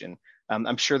the nation.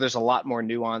 I'm sure there's a lot more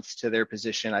nuance to their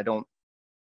position. I don't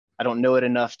know it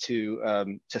enough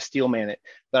to steelman it,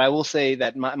 but I will say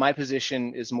that my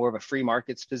position is more of a free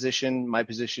markets position. My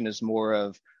position is more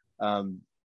of,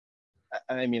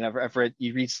 I've read,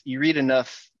 you read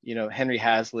enough, Henry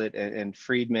Hazlitt and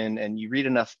Friedman, and you read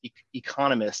enough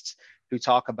economists who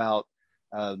talk about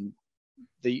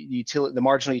the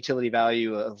marginal utility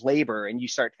value of labor, and you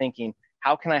start thinking,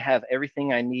 how can I have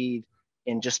everything I need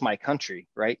in just my country,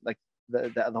 right? Like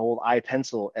the whole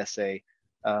iPencil essay.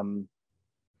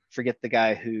 Forget the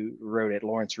guy who wrote it,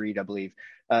 Lawrence Reed, I believe.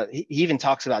 He even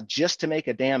talks about just to make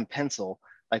a damn pencil,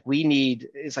 like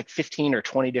it's like 15 or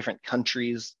 20 different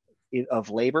countries of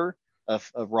labor, of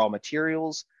raw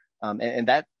materials. And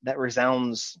that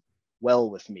resounds well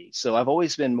with me. So I've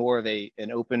always been more of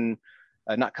an open,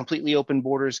 not completely open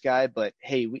borders guy, but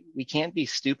hey, we can't be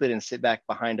stupid and sit back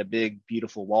behind a big,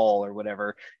 beautiful wall or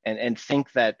whatever and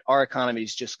think that our economy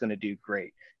is just going to do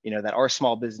great. That our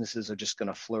small businesses are just going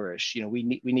to flourish. We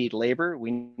need labor.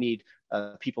 We need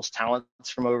people's talents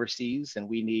from overseas, and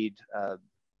we need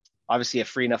obviously a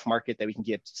free enough market that we can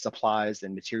get supplies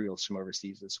and materials from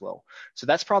overseas as well. So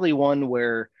that's probably one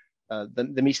where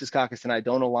the Mises Caucus and I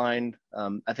don't align.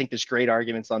 I think there's great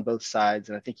arguments on both sides,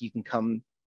 and I think you can come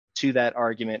to that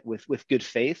argument with good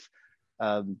faith.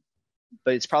 But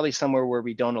it's probably somewhere where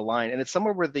we don't align, and it's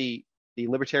somewhere where the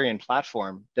libertarian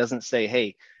platform doesn't say,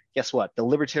 hey, guess what? The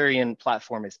libertarian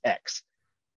platform is X,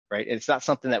 right? And it's not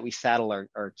something that we saddle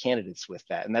our candidates with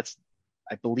that. And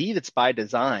I believe it's by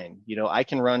design. I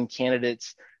can run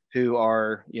candidates who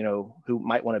are, who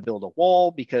might want to build a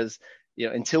wall because,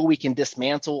 until we can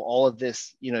dismantle all of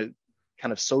this,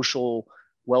 kind of social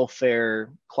welfare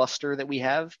cluster that we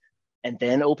have, and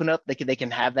then open up, they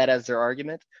can have that as their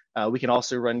argument. We can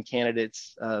also run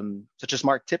candidates such as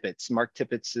Mark Tippett. Mark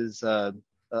Tippett is a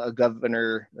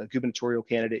gubernatorial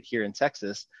candidate here in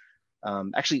Texas.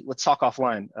 Actually, let's talk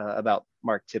offline about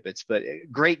Mark Tippett, but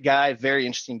great guy, very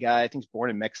interesting guy. I think he's born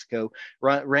in Mexico,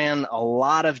 ran a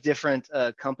lot of different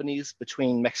companies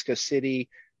between Mexico City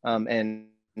and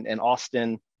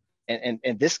Austin.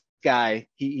 And this guy,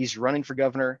 he's running for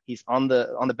governor. He's on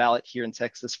the ballot here in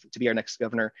Texas to be our next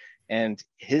governor. And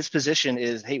his position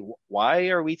is, hey, why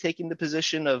are we taking the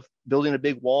position of building a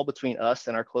big wall between us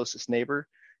and our closest neighbor?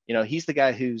 He's the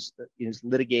guy who's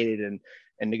litigated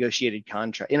and negotiated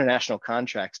international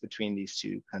contracts between these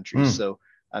two countries. So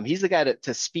he's the guy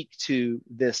to speak to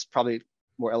this probably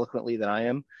more eloquently than I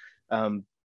am.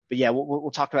 But yeah,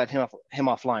 we'll talk about him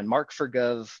offline.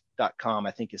 Markforgov.com,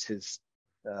 I think, is his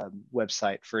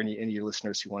website for any of your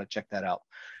listeners who want to check that out.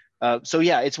 So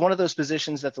yeah, it's one of those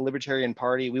positions that the Libertarian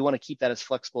Party, we want to keep that as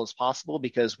flexible as possible,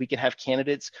 because we can have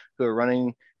candidates who are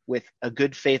running with a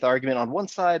good faith argument on one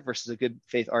side versus a good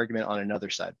faith argument on another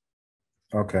side.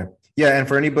 Okay. Yeah. And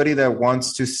for anybody that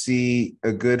wants to see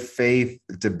a good faith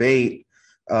debate,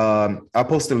 I'll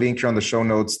post a link here on the show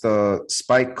notes. The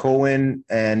Spike Cohen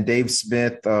and Dave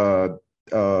Smith podcast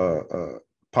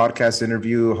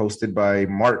interview hosted by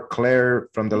Mark Claire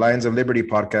from the Lions of Liberty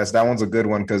podcast. That one's a good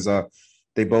one because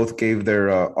they both gave their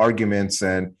arguments,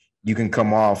 and you can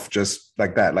come off just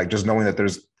like that, like just knowing that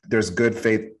there's good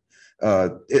faith.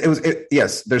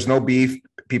 Yes, there's no beef.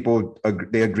 People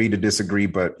they agree to disagree,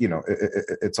 but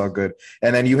it's all good.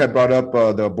 And then you had brought up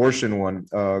the abortion one.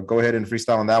 Go ahead and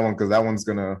freestyle on that one, because that one's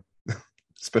gonna,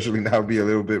 especially now, be a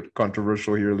little bit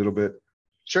controversial here a little bit.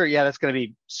 Sure, yeah, that's gonna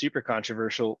be super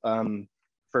controversial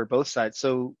for both sides.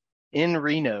 So in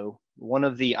Reno, one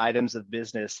of the items of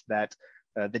business that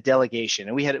the delegation,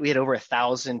 and we had over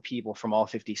 1,000 people from all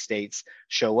 50 states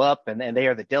show up, and they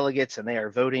are the delegates, and they are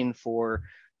voting for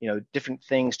different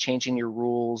things, changing your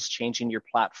rules, changing your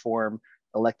platform,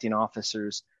 electing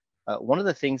officers. One of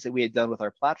the things that we had done with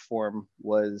our platform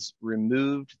was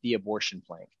removed the abortion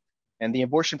plank. And the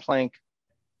abortion plank,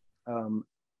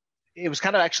 it was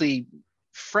kind of actually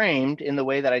framed in the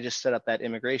way that I just set up that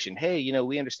immigration. Hey,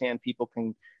 we understand people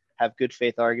can have good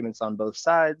faith arguments on both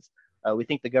sides. We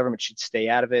think the government should stay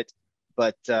out of it,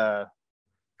 but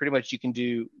pretty much you can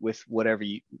do with whatever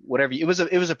you. It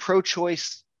was a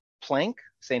pro-choice plank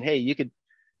saying, hey, you can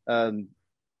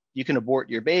abort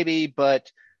your baby,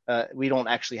 but we don't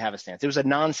actually have a stance. It was a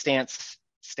non-stance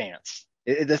stance.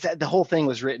 The whole thing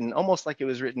was written almost like it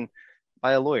was written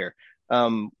by a lawyer.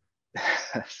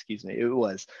 Excuse me, it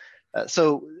was.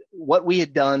 So what we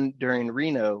had done during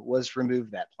Reno was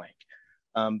remove that plank.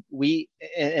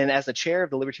 And as the chair of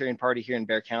the Libertarian Party here in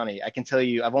Bexar County, I can tell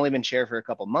you, I've only been chair for a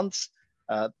couple months,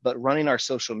 but running our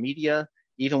social media,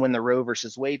 even when the Roe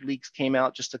versus Wade leaks came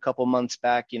out just a couple months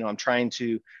back, I'm trying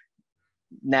to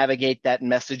navigate that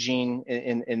messaging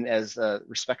in as a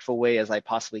respectful way as I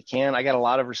possibly can. I got a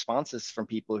lot of responses from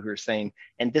people who are saying,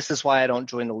 and this is why I don't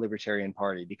join the Libertarian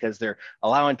Party, because they're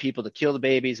allowing people to kill the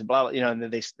babies and blah, blah, and then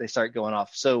they start going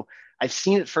off. So I've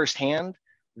seen it firsthand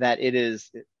that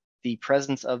the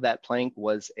presence of that plank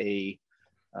was an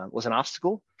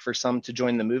obstacle for some to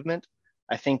join the movement.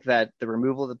 I think that the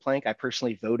removal of the plank, I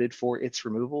personally voted for its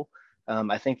removal.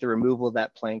 I think the removal of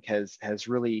that plank has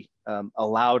really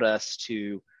allowed us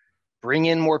to bring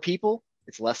in more people.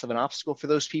 It's less of an obstacle for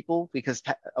those people, because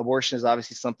abortion is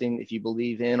obviously something, if you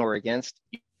believe in or against,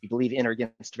 you believe in or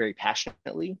against very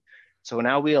passionately. So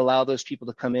now we allow those people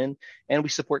to come in, and we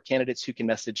support candidates who can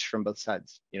message from both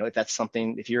sides. If that's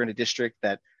something, if you're in a district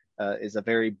that is a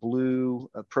very blue,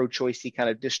 pro-choicey kind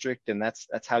of district, and that's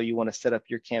how you want to set up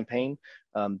your campaign,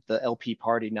 the LP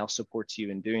party now supports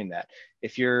you in doing that.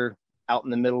 If you're out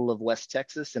in the middle of West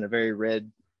Texas in a very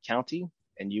red county,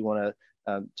 and you want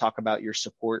to talk about your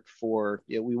support for,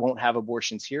 we won't have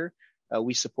abortions here,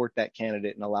 we support that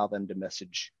candidate and allow them to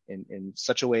message in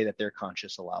such a way that their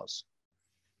conscience allows.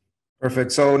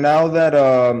 Perfect. So now that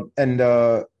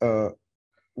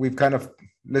we've kind of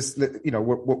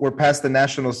we're past the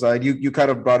national side. You kind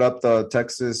of brought up the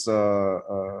Texas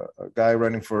guy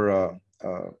running for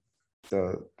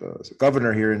the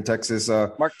governor here in Texas.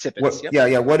 Mark Tippett. Yep.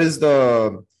 Yeah. What is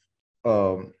the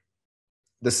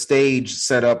stage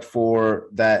set up for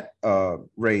that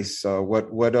race?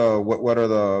 What are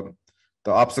the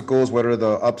obstacles? What are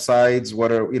the upsides?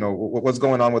 What's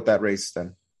going on with that race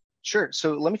then? Sure.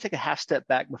 So let me take a half step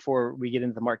back before we get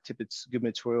into the Mark Tippett's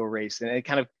gubernatorial race, and it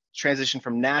kind of transition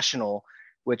from national,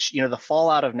 which, the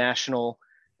fallout of national,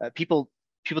 people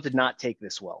did not take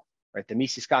this well, right? The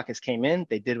Mississaugas came in,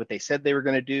 they did what they said they were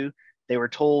going to do. They were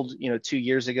told, 2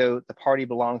 years ago, the party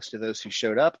belongs to those who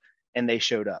showed up, and they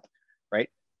showed up,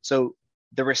 right? So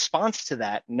the response to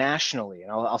that nationally,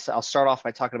 and I'll start off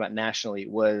by talking about nationally,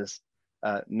 was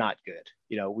not good.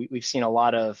 We've seen a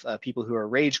lot of people who are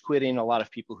rage quitting, a lot of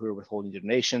people who are withholding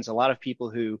donations, a lot of people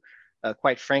who,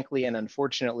 quite frankly and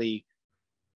unfortunately,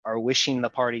 are wishing the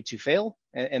party to fail,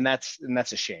 and that's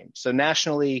a shame. So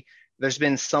nationally, there's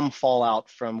been some fallout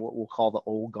from what we'll call the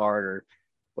old guard, or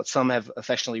what some have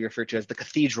affectionately referred to as the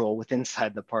cathedral within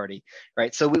inside the party,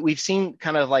 right? So we've seen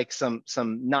kind of like some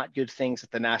not good things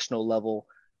at the national level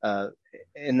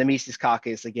in the Mises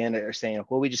Caucus, again, are saying,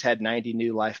 well, we just had 90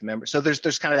 new life members. So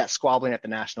there's kind of that squabbling at the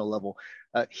national level.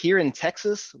 Here in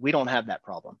Texas, we don't have that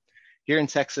problem. Here in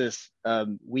Texas,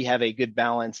 we have a good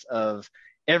balance of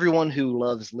everyone who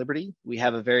loves liberty. We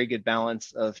have a very good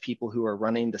balance of people who are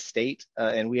running the state,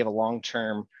 and we have a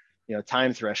long-term,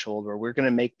 time threshold where we're going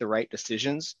to make the right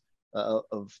decisions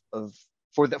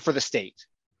for the state.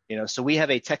 So we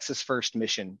have a Texas first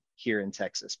mission here in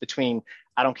Texas. Between,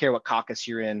 I don't care what caucus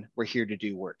you're in, we're here to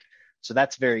do work. So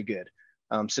that's very good.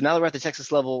 So now that we're at the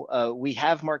Texas level, we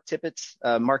have Mark Tippett.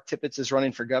 Mark Tippett is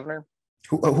running for governor.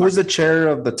 Who's the chair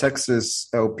of the Texas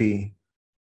LP?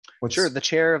 Sure, the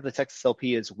chair of the Texas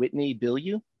LP is Whitney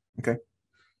Bilyeu. Okay.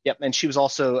 Yep, and she was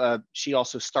also she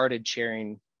also started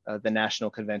chairing the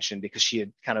national convention because she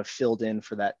had kind of filled in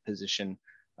for that position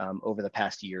over the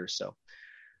past year or so.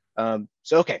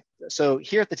 So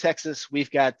here at the Texas,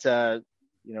 we've got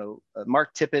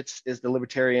Mark Tippett is the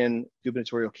Libertarian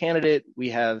gubernatorial candidate. We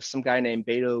have some guy named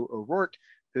Beto O'Rourke,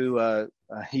 who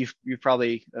you've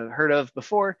probably heard of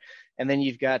before, and then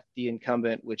you've got the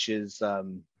incumbent, which is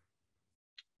Greg.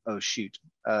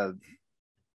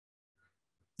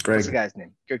 What's the guy's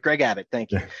name? Greg Abbott.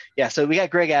 Thank you. Yeah. So we got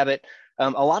Greg Abbott. A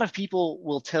lot of people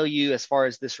will tell you, as far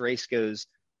as this race goes,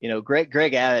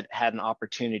 Greg Abbott had an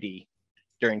opportunity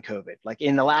during COVID. Like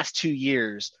in the last 2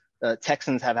 years,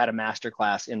 Texans have had a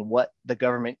masterclass in what the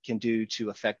government can do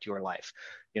to affect your life.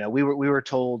 We were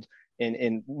told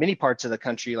in many parts of the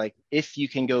country, like if you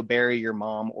can go bury your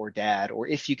mom or dad, or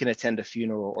if you can attend a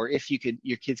funeral, or if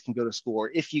your kids can go to school, or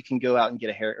if you can go out and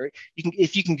get a hair, or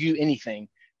if you can do anything,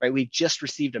 right? We just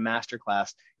received a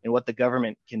masterclass in what the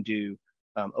government can do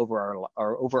over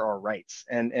our rights.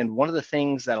 And one of the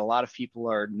things that a lot of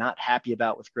people are not happy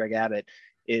about with Greg Abbott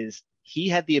is he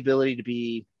had the ability to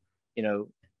be,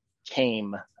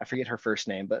 Kame, I forget her first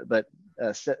name, but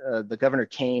the governor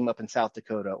Kame up in South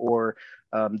Dakota, or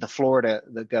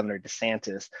the governor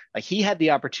DeSantis. Like he had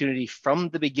the opportunity from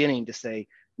the beginning to say,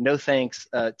 no thanks,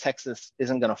 Texas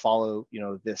isn't going to follow,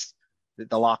 the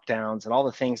lockdowns and all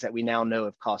the things that we now know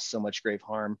have caused so much grave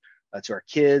harm to our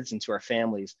kids and to our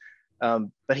families.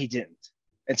 But he didn't.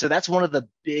 And so that's one of the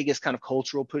biggest kind of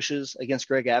cultural pushes against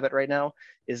Greg Abbott right now,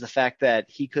 is the fact that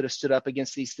he could have stood up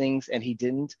against these things and he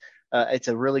didn't. It's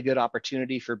a really good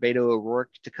opportunity for Beto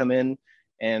O'Rourke to come in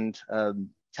and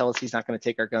tell us he's not going to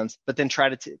take our guns, but then try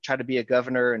to be a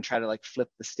governor and try to like flip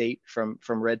the state from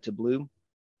red to blue.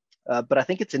 But I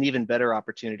think it's an even better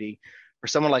opportunity for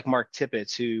someone like Mark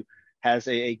Tippett, who has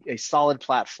a solid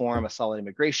platform, a solid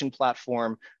immigration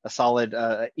platform, a solid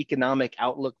economic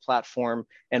outlook platform,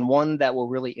 and one that will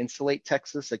really insulate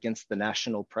Texas against the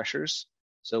national pressures.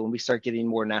 So when we start getting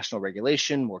more national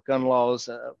regulation, more gun laws,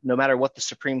 no matter what the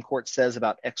Supreme Court says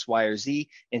about X, Y, or Z,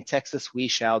 in Texas, we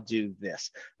shall do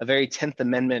this. A very 10th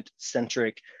Amendment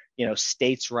centric,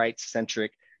 states' rights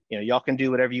centric, y'all can do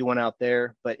whatever you want out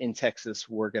there, but in Texas,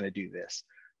 we're going to do this.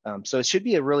 So it should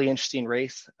be a really interesting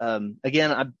race.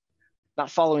 Again, I'm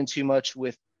not following too much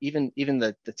with even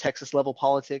the Texas level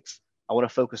politics. I want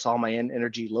to focus all my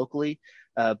energy locally,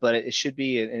 but it should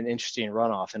be an interesting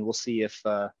runoff, and we'll see if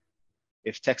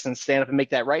Texans stand up and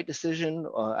make that right decision.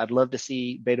 I'd love to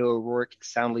see Beto O'Rourke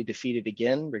soundly defeated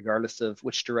again, regardless of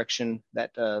which direction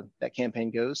that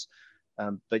campaign goes.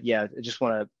 But yeah, I just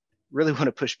really want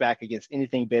to push back against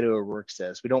anything Beto O'Rourke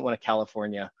says. We don't want a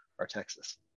California or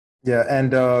Texas. Yeah,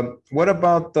 and what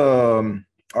about the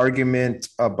argument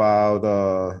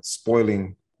about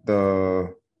spoiling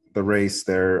the race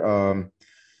there?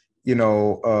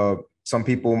 Some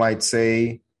people might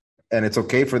say, and it's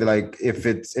okay for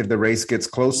if the race gets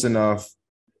close enough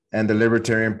and the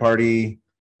Libertarian Party,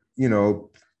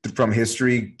 from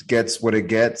history gets what it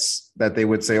gets, that they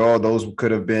would say, oh, those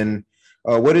could have been.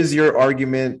 What is your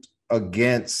argument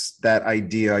against that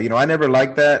idea? I never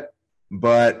liked that,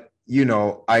 but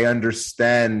I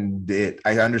understand it.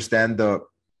 I understand the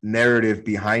narrative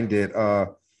behind it.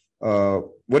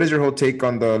 What is your whole take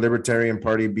on the Libertarian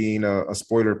Party being a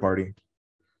spoiler party?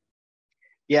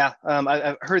 Yeah,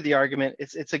 I've heard the argument.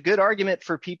 It's a good argument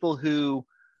for people who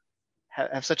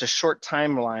have such a short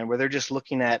timeline, where they're just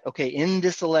looking at, okay, in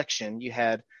this election, you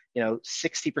had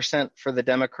 60% for the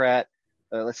Democrat,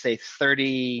 let's say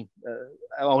 30.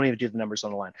 I won't even do the numbers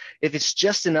on the line. If it's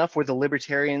just enough where the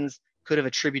Libertarians could have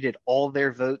attributed all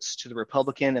their votes to the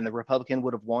Republican and the Republican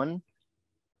would have won,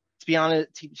 to be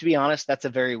honest, that's a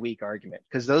very weak argument,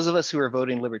 because those of us who are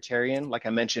voting Libertarian, like I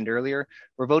mentioned earlier,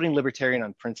 we're voting Libertarian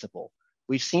on principle.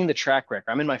 We've seen the track record.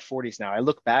 I'm in my 40s now. I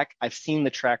look back, I've seen the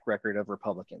track record of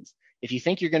Republicans. If you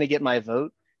think you're going to get my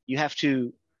vote, you have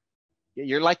to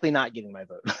you're likely not getting my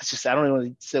vote. It's just, I don't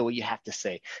want to say what you have to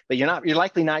say, but you're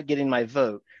likely not getting my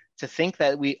vote. To think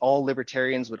that we all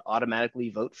libertarians would automatically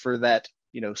vote for that,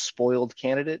 spoiled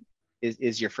candidate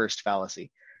is your first fallacy.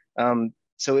 When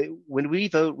we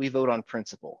vote on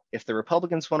principle. If the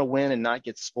Republicans want to win and not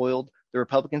get spoiled, the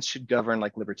Republicans should govern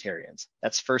like libertarians.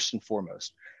 That's first and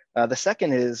foremost. The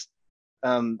second is,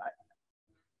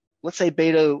 let's say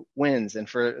Beto wins, and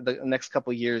for the next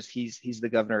couple of years, he's the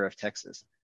governor of Texas.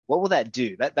 What will that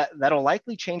do? That'll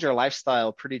likely change our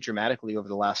lifestyle pretty dramatically over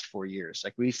the last 4 years.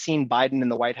 Like, we've seen Biden in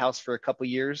the White House for a couple of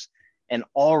years, and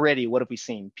already what have we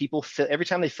seen? People every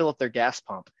time they fill up their gas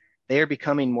pump, they are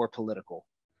becoming more political.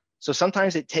 So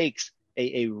sometimes it takes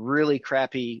a really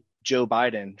crappy Joe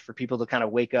Biden for people to kind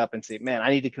of wake up and say, man, I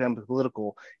need to become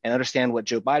political and understand what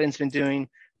Joe Biden's been doing,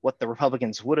 what the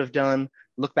Republicans would have done,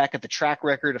 look back at the track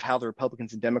record of how the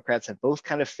Republicans and Democrats have both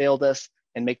kind of failed us,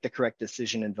 and make the correct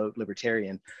decision and vote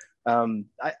libertarian.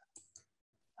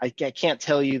 I can't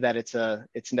tell you that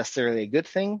it's necessarily a good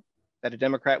thing that a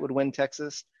Democrat would win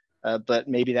Texas, but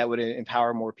maybe that would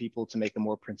empower more people to make a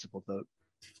more principled vote.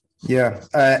 Yeah.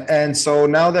 And so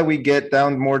now that we get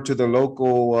down more to the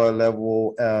local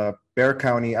level, Bexar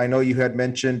County, I know you had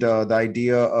mentioned the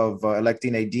idea of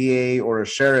electing a DA or a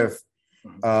sheriff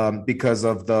because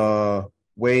of the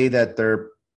way that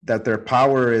their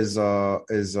power is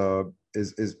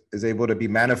able to be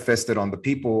manifested on the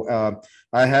people.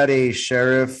 I had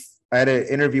an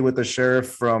interview with a sheriff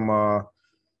from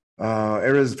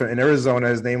in Arizona.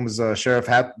 His name was Sheriff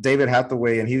David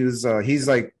Hathaway, and he's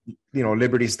like,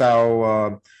 Liberty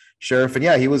style sheriff. And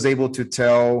yeah, he was able to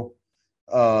tell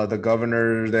the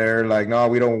governor there, like, no,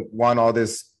 we don't want all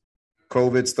this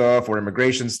COVID stuff or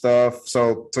immigration stuff.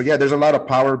 So yeah, there's a lot of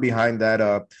power behind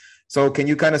that. So can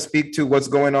you kind of speak to what's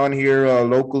going on here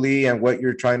locally and what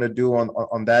you're trying to do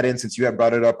on that end, since you had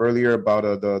brought it up earlier about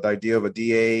the idea of a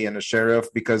DA and a sheriff,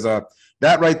 because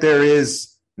that right there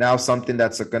is now something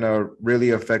that's going to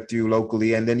really affect you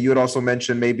locally. And then you had also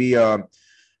mentioned maybe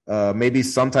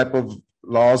some type of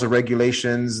laws or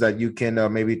regulations that you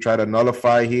can maybe try to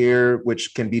nullify here,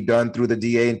 which can be done through the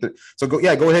DA. So go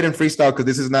ahead and freestyle, because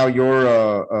this is now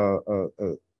your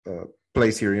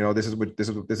place here. This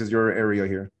is your area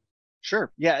here.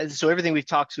 Sure. Yeah. So everything we've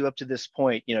talked to up to this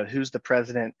point, who's the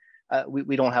president,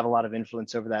 we don't have a lot of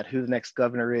influence over that. Who the next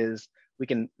governor is, we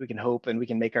can hope, and we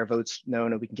can make our votes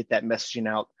known, and we can get that messaging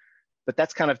out. But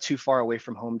that's kind of too far away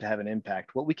from home to have an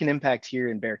impact. What we can impact here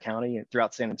in Bexar County and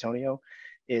throughout San Antonio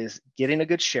is getting a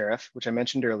good sheriff, which I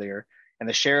mentioned earlier. And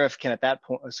the sheriff can, at that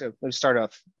point, so let's start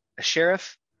off: a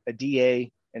sheriff, a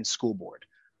DA, and school board.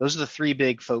 Those are the three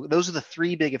big folks. Those are the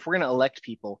three big, if we're going to elect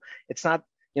people, it's not,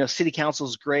 city council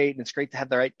is great, and it's great to have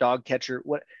the right dog catcher.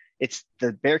 It's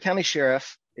the Bexar County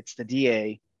sheriff, it's the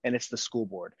DA, and it's the school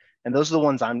board. And those are the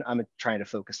ones I'm trying to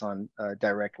focus on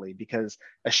directly, because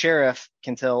a sheriff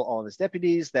can tell all of his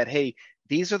deputies that, hey,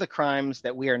 these are the crimes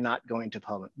that we are not going to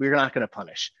punish. We're not going to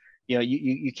punish.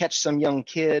 You catch some young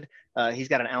kid, he's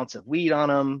got an ounce of weed on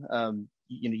him.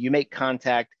 You make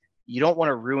contact. You don't want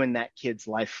to ruin that kid's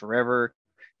life forever.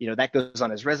 That goes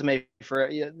on his resume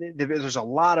there's a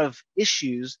lot of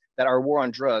issues that our war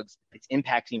on drugs, it's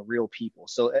impacting real people.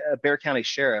 So a Bexar County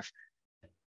sheriff,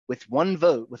 with one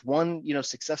vote, with one,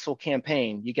 successful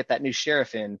campaign, you get that new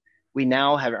sheriff in, we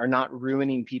now are not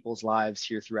ruining people's lives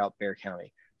here throughout Bexar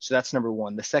County. So that's number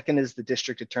one. The second is the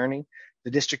district attorney.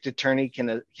 The district attorney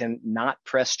can not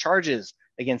press charges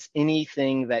against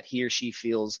anything that he or she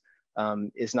feels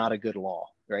is not a good law,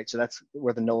 right? So that's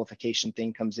where the nullification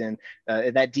thing comes in.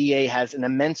 That DA has an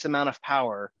immense amount of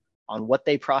power on what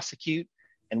they prosecute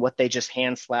and what they just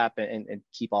hand slap and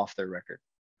keep off their record.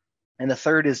 And the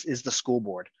third is the school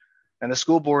board. And the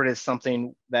school board is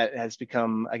something that has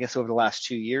become, I guess, over the last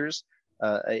 2 years,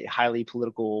 a highly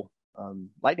political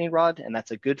lightning rod, and that's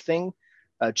a good thing.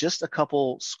 Just a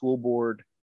couple school board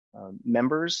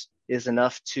members is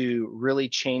enough to really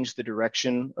change the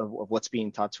direction of what's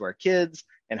being taught to our kids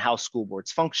and how school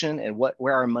boards function and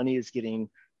where our money is getting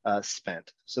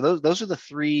spent. So those are the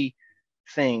three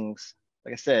things.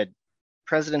 Like I said,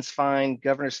 president's fine,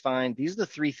 governor's fine. These are the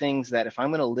three things that if I'm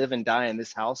going to live and die in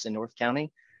this house in North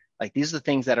County, like, these are the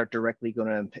things that are directly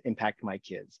going to impact my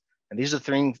kids. And these are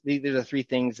the three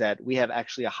things that we have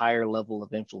actually a higher level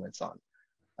of influence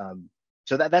on.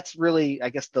 So that's really,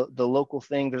 I guess, the local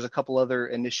thing. There's a couple other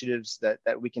initiatives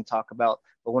that we can talk about,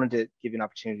 but wanted to give you an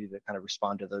opportunity to kind of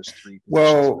respond to those three.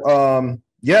 Well,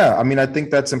 yeah, I mean, I think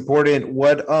that's important.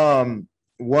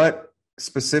 What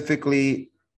specifically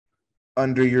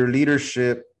under your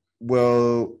leadership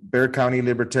will Bexar County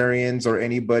Libertarians or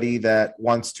anybody that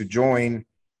wants to join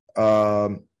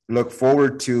look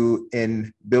forward to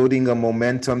in building a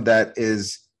momentum that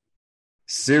is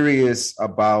serious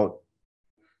about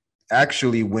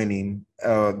actually winning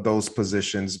those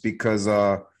positions? Because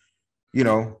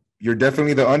you're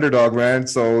definitely the underdog, man.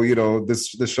 So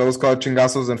the show's called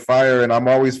Chingazos and Fire, and I'm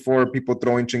always for people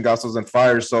throwing chingazos and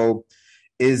fire. So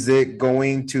is it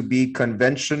going to be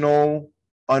conventional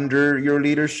under your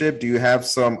leadership? Do you have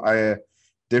some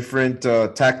different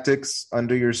tactics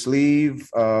under your sleeve?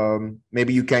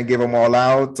 Maybe you can't give them all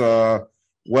out.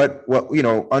 What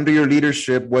under your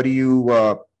leadership, what do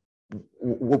you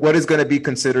what is going to be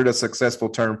considered a successful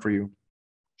term for you?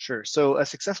 Sure. So a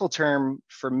successful term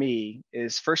for me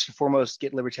is, first and foremost,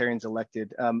 get libertarians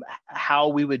elected. How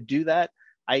we would do that,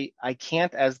 I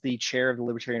can't, as the chair of the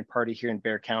Libertarian Party here in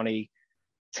Bexar County,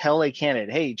 tell a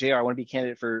candidate, hey, JR, I want to be a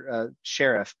candidate for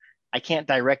sheriff. I can't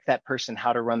direct that person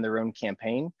how to run their own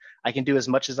campaign. I can do as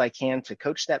much as I can to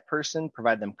coach that person,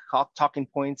 provide them talking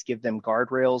points, give them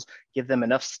guardrails, give them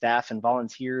enough staff and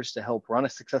volunteers to help run a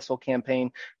successful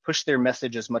campaign, push their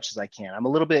message as much as I can. I'm a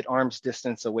little bit arm's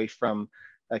distance away from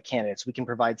candidates. We can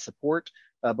provide support,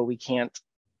 but we can't.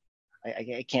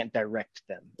 I can't direct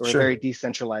them. We're a very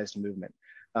decentralized movement.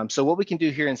 So what we can do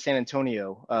here in San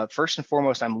Antonio, first and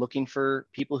foremost, I'm looking for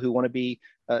people who want to be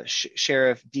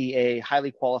sheriff, DA,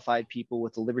 highly qualified people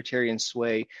with a libertarian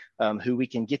sway, who we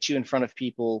can get you in front of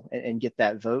people and get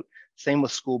that vote. Same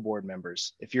with school board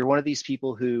members. If you're one of these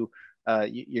people who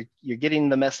you're getting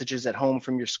the messages at home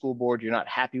from your school board, you're not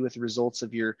happy with the results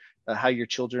of your how your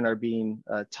children are being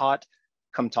taught,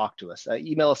 come talk to us.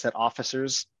 Email us at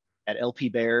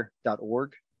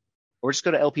officers@lpbear.org, or just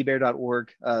go to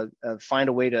lpbear.org, find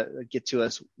a way to get to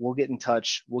us. We'll get in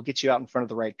touch. We'll get you out in front of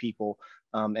the right people,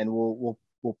 and we'll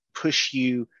push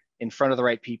you in front of the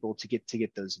right people to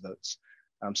get those votes.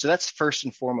 So that's first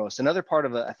and foremost. Another part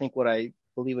of I think what I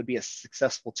believe would be a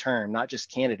successful term, not just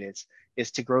candidates,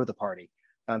 is to grow the party.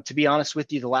 To be honest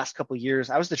with you, the last couple of years,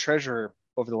 I was the treasurer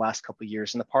over the last couple of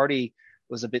years, and the party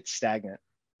was a bit stagnant.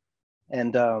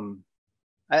 And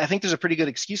I think there's a pretty good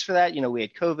excuse for that. We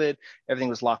had COVID, everything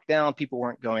was locked down, people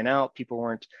weren't going out, people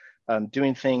weren't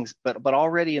doing things. But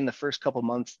already in the first couple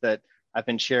months that I've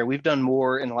been chair, we've done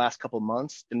more in the last couple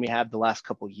months than we have the last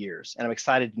couple years. And I'm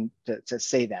excited to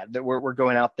say that we're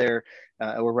going out there,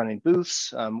 we're running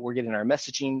booths, we're getting our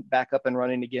messaging back up and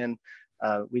running again.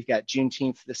 We've got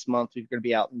Juneteenth this month. We're going to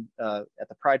be out at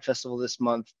the Pride Festival this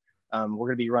month. We're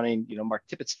going to be running, Mark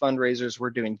Tippett's fundraisers.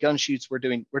 We're doing gun shoots. We're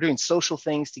doing social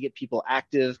things to get people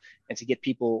active and to get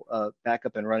people back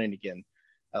up and running again.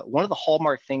 One of the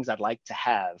hallmark things I'd like to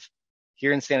have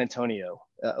here in San Antonio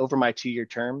over my 2-year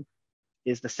term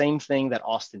is the same thing that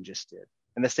Austin just did,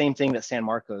 and the same thing that San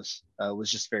Marcos was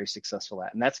just very successful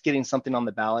at. And that's getting something on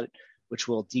the ballot which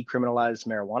will decriminalize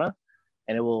marijuana,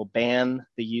 and it will ban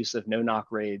the use of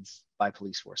no-knock raids by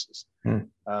police forces.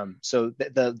 So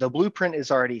the blueprint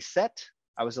is already set.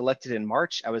 I was elected in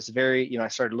March. I was I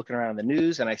started looking around the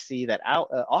news, and I see that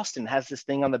Austin has this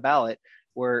thing on the ballot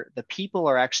where the people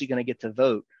are actually going to get to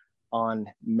vote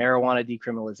on marijuana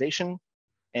decriminalization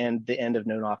and the end of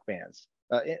no-knock bans.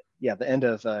 The end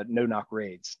of no-knock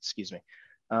raids, excuse me.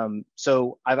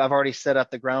 So I've already set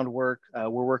up the groundwork. We're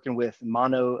working with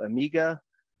Mano Amiga,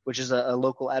 which is a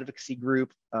local advocacy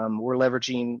group. We're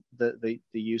leveraging the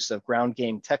use of Ground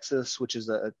Game Texas, which is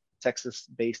a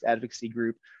Texas-based advocacy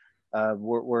group.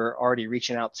 We're already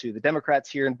reaching out to the Democrats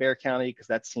here in Bexar County because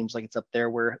that seems like it's up their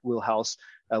wheelhouse.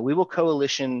 We will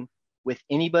coalition with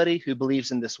anybody who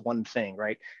believes in this one thing,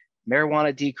 right?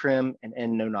 Marijuana decrim and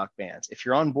end no-knock bans. If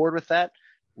you're on board with that,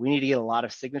 we need to get a lot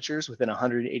of signatures within a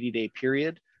 180-day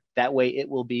period. That way it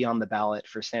will be on the ballot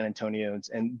for San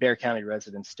Antonians and Bexar County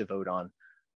residents to vote on.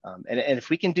 And if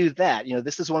we can do that,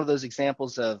 this is one of those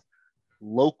examples of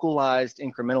localized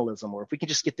incrementalism, or if we can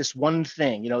just get this one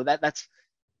thing, that's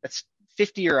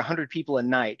 50 or 100 people a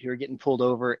night who are getting pulled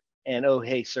over and, oh,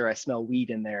 hey, sir, I smell weed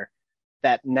in there,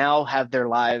 that now have their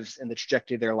lives and the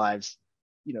trajectory of their lives,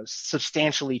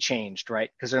 substantially changed,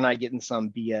 right? Because they're not getting some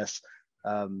BS,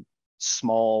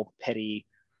 small, petty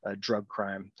drug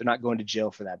crime. They're not going to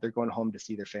jail for that. They're going home to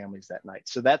see their families that night.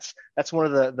 So that's one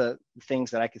of the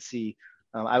things that I could see.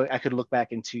 I could look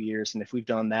back in 2 years, and if we've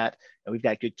done that and we've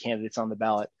got good candidates on the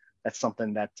ballot, that's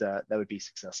something that would be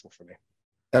successful for me.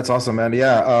 That's awesome, man.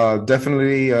 Yeah,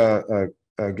 definitely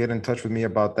get in touch with me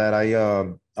about that.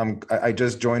 I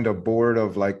just joined a board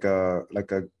of like a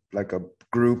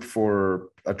group for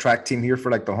a track team here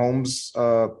for like the Holmes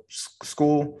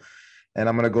school, and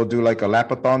I'm gonna go do like a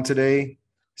lapathon today.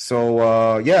 So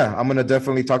I'm gonna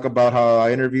definitely talk about how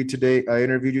I interviewed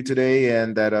you today,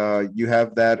 and that you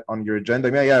have that on your agenda.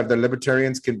 Yeah, if the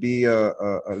libertarians can be a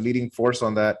leading force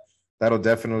on that, that'll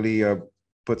definitely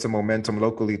put some momentum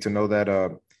locally to know that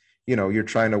you're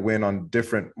trying to win on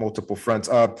multiple fronts.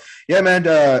 Yeah, man.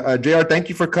 JR, thank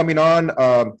you for coming on.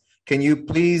 Can you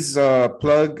please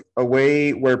plug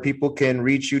away where people can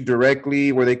reach you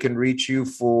directly, where they can reach you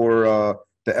for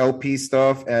the LP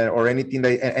stuff or anything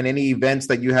and any events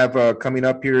that you have coming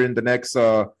up here in the next,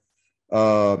 I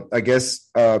guess,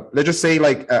 let's just say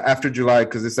like after July,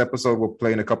 because this episode will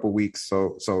play in a couple weeks.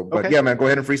 But okay. Yeah, man, go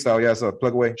ahead and freestyle. Yeah, so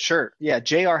plug away. Sure. Yeah,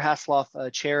 JR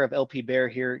Hasloff, chair of LP Bear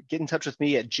here. Get in touch with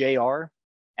me at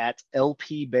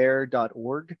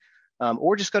jr@lpbear.org.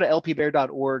 Or just go to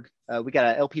lpbear.org. We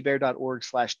got a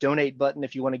lpbear.org/donate button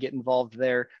if you want to get involved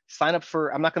there. Sign up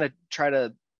for, I'm not going to try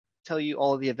to tell you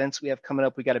all of the events we have coming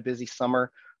up. We got a busy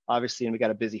summer, obviously, and we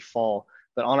got a busy fall.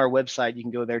 But on our website, you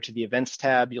can go there to the events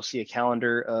tab. You'll see a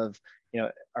calendar of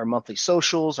our monthly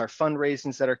socials, our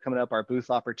fundraisings that are coming up, our booth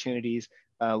opportunities.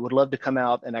 Would love to come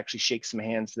out and actually shake some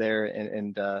hands there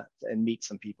and meet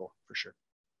some people for sure.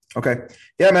 Okay.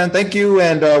 Yeah, man. Thank you.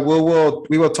 And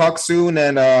we will talk soon.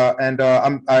 And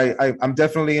I'm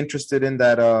definitely interested in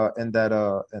that and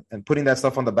putting that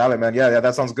stuff on the ballot, man. Yeah,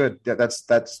 that sounds good. Yeah,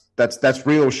 that's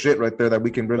real shit right there that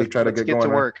we can really try to get going. To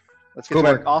work. Let's get to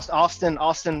work.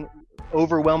 Austin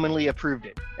overwhelmingly approved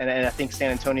it, and I think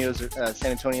San Antonians are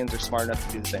smart enough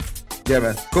to do the same. Yeah,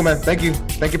 man. Cool, man. Thank you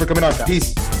for coming on.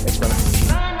 Peace. Thanks, brother.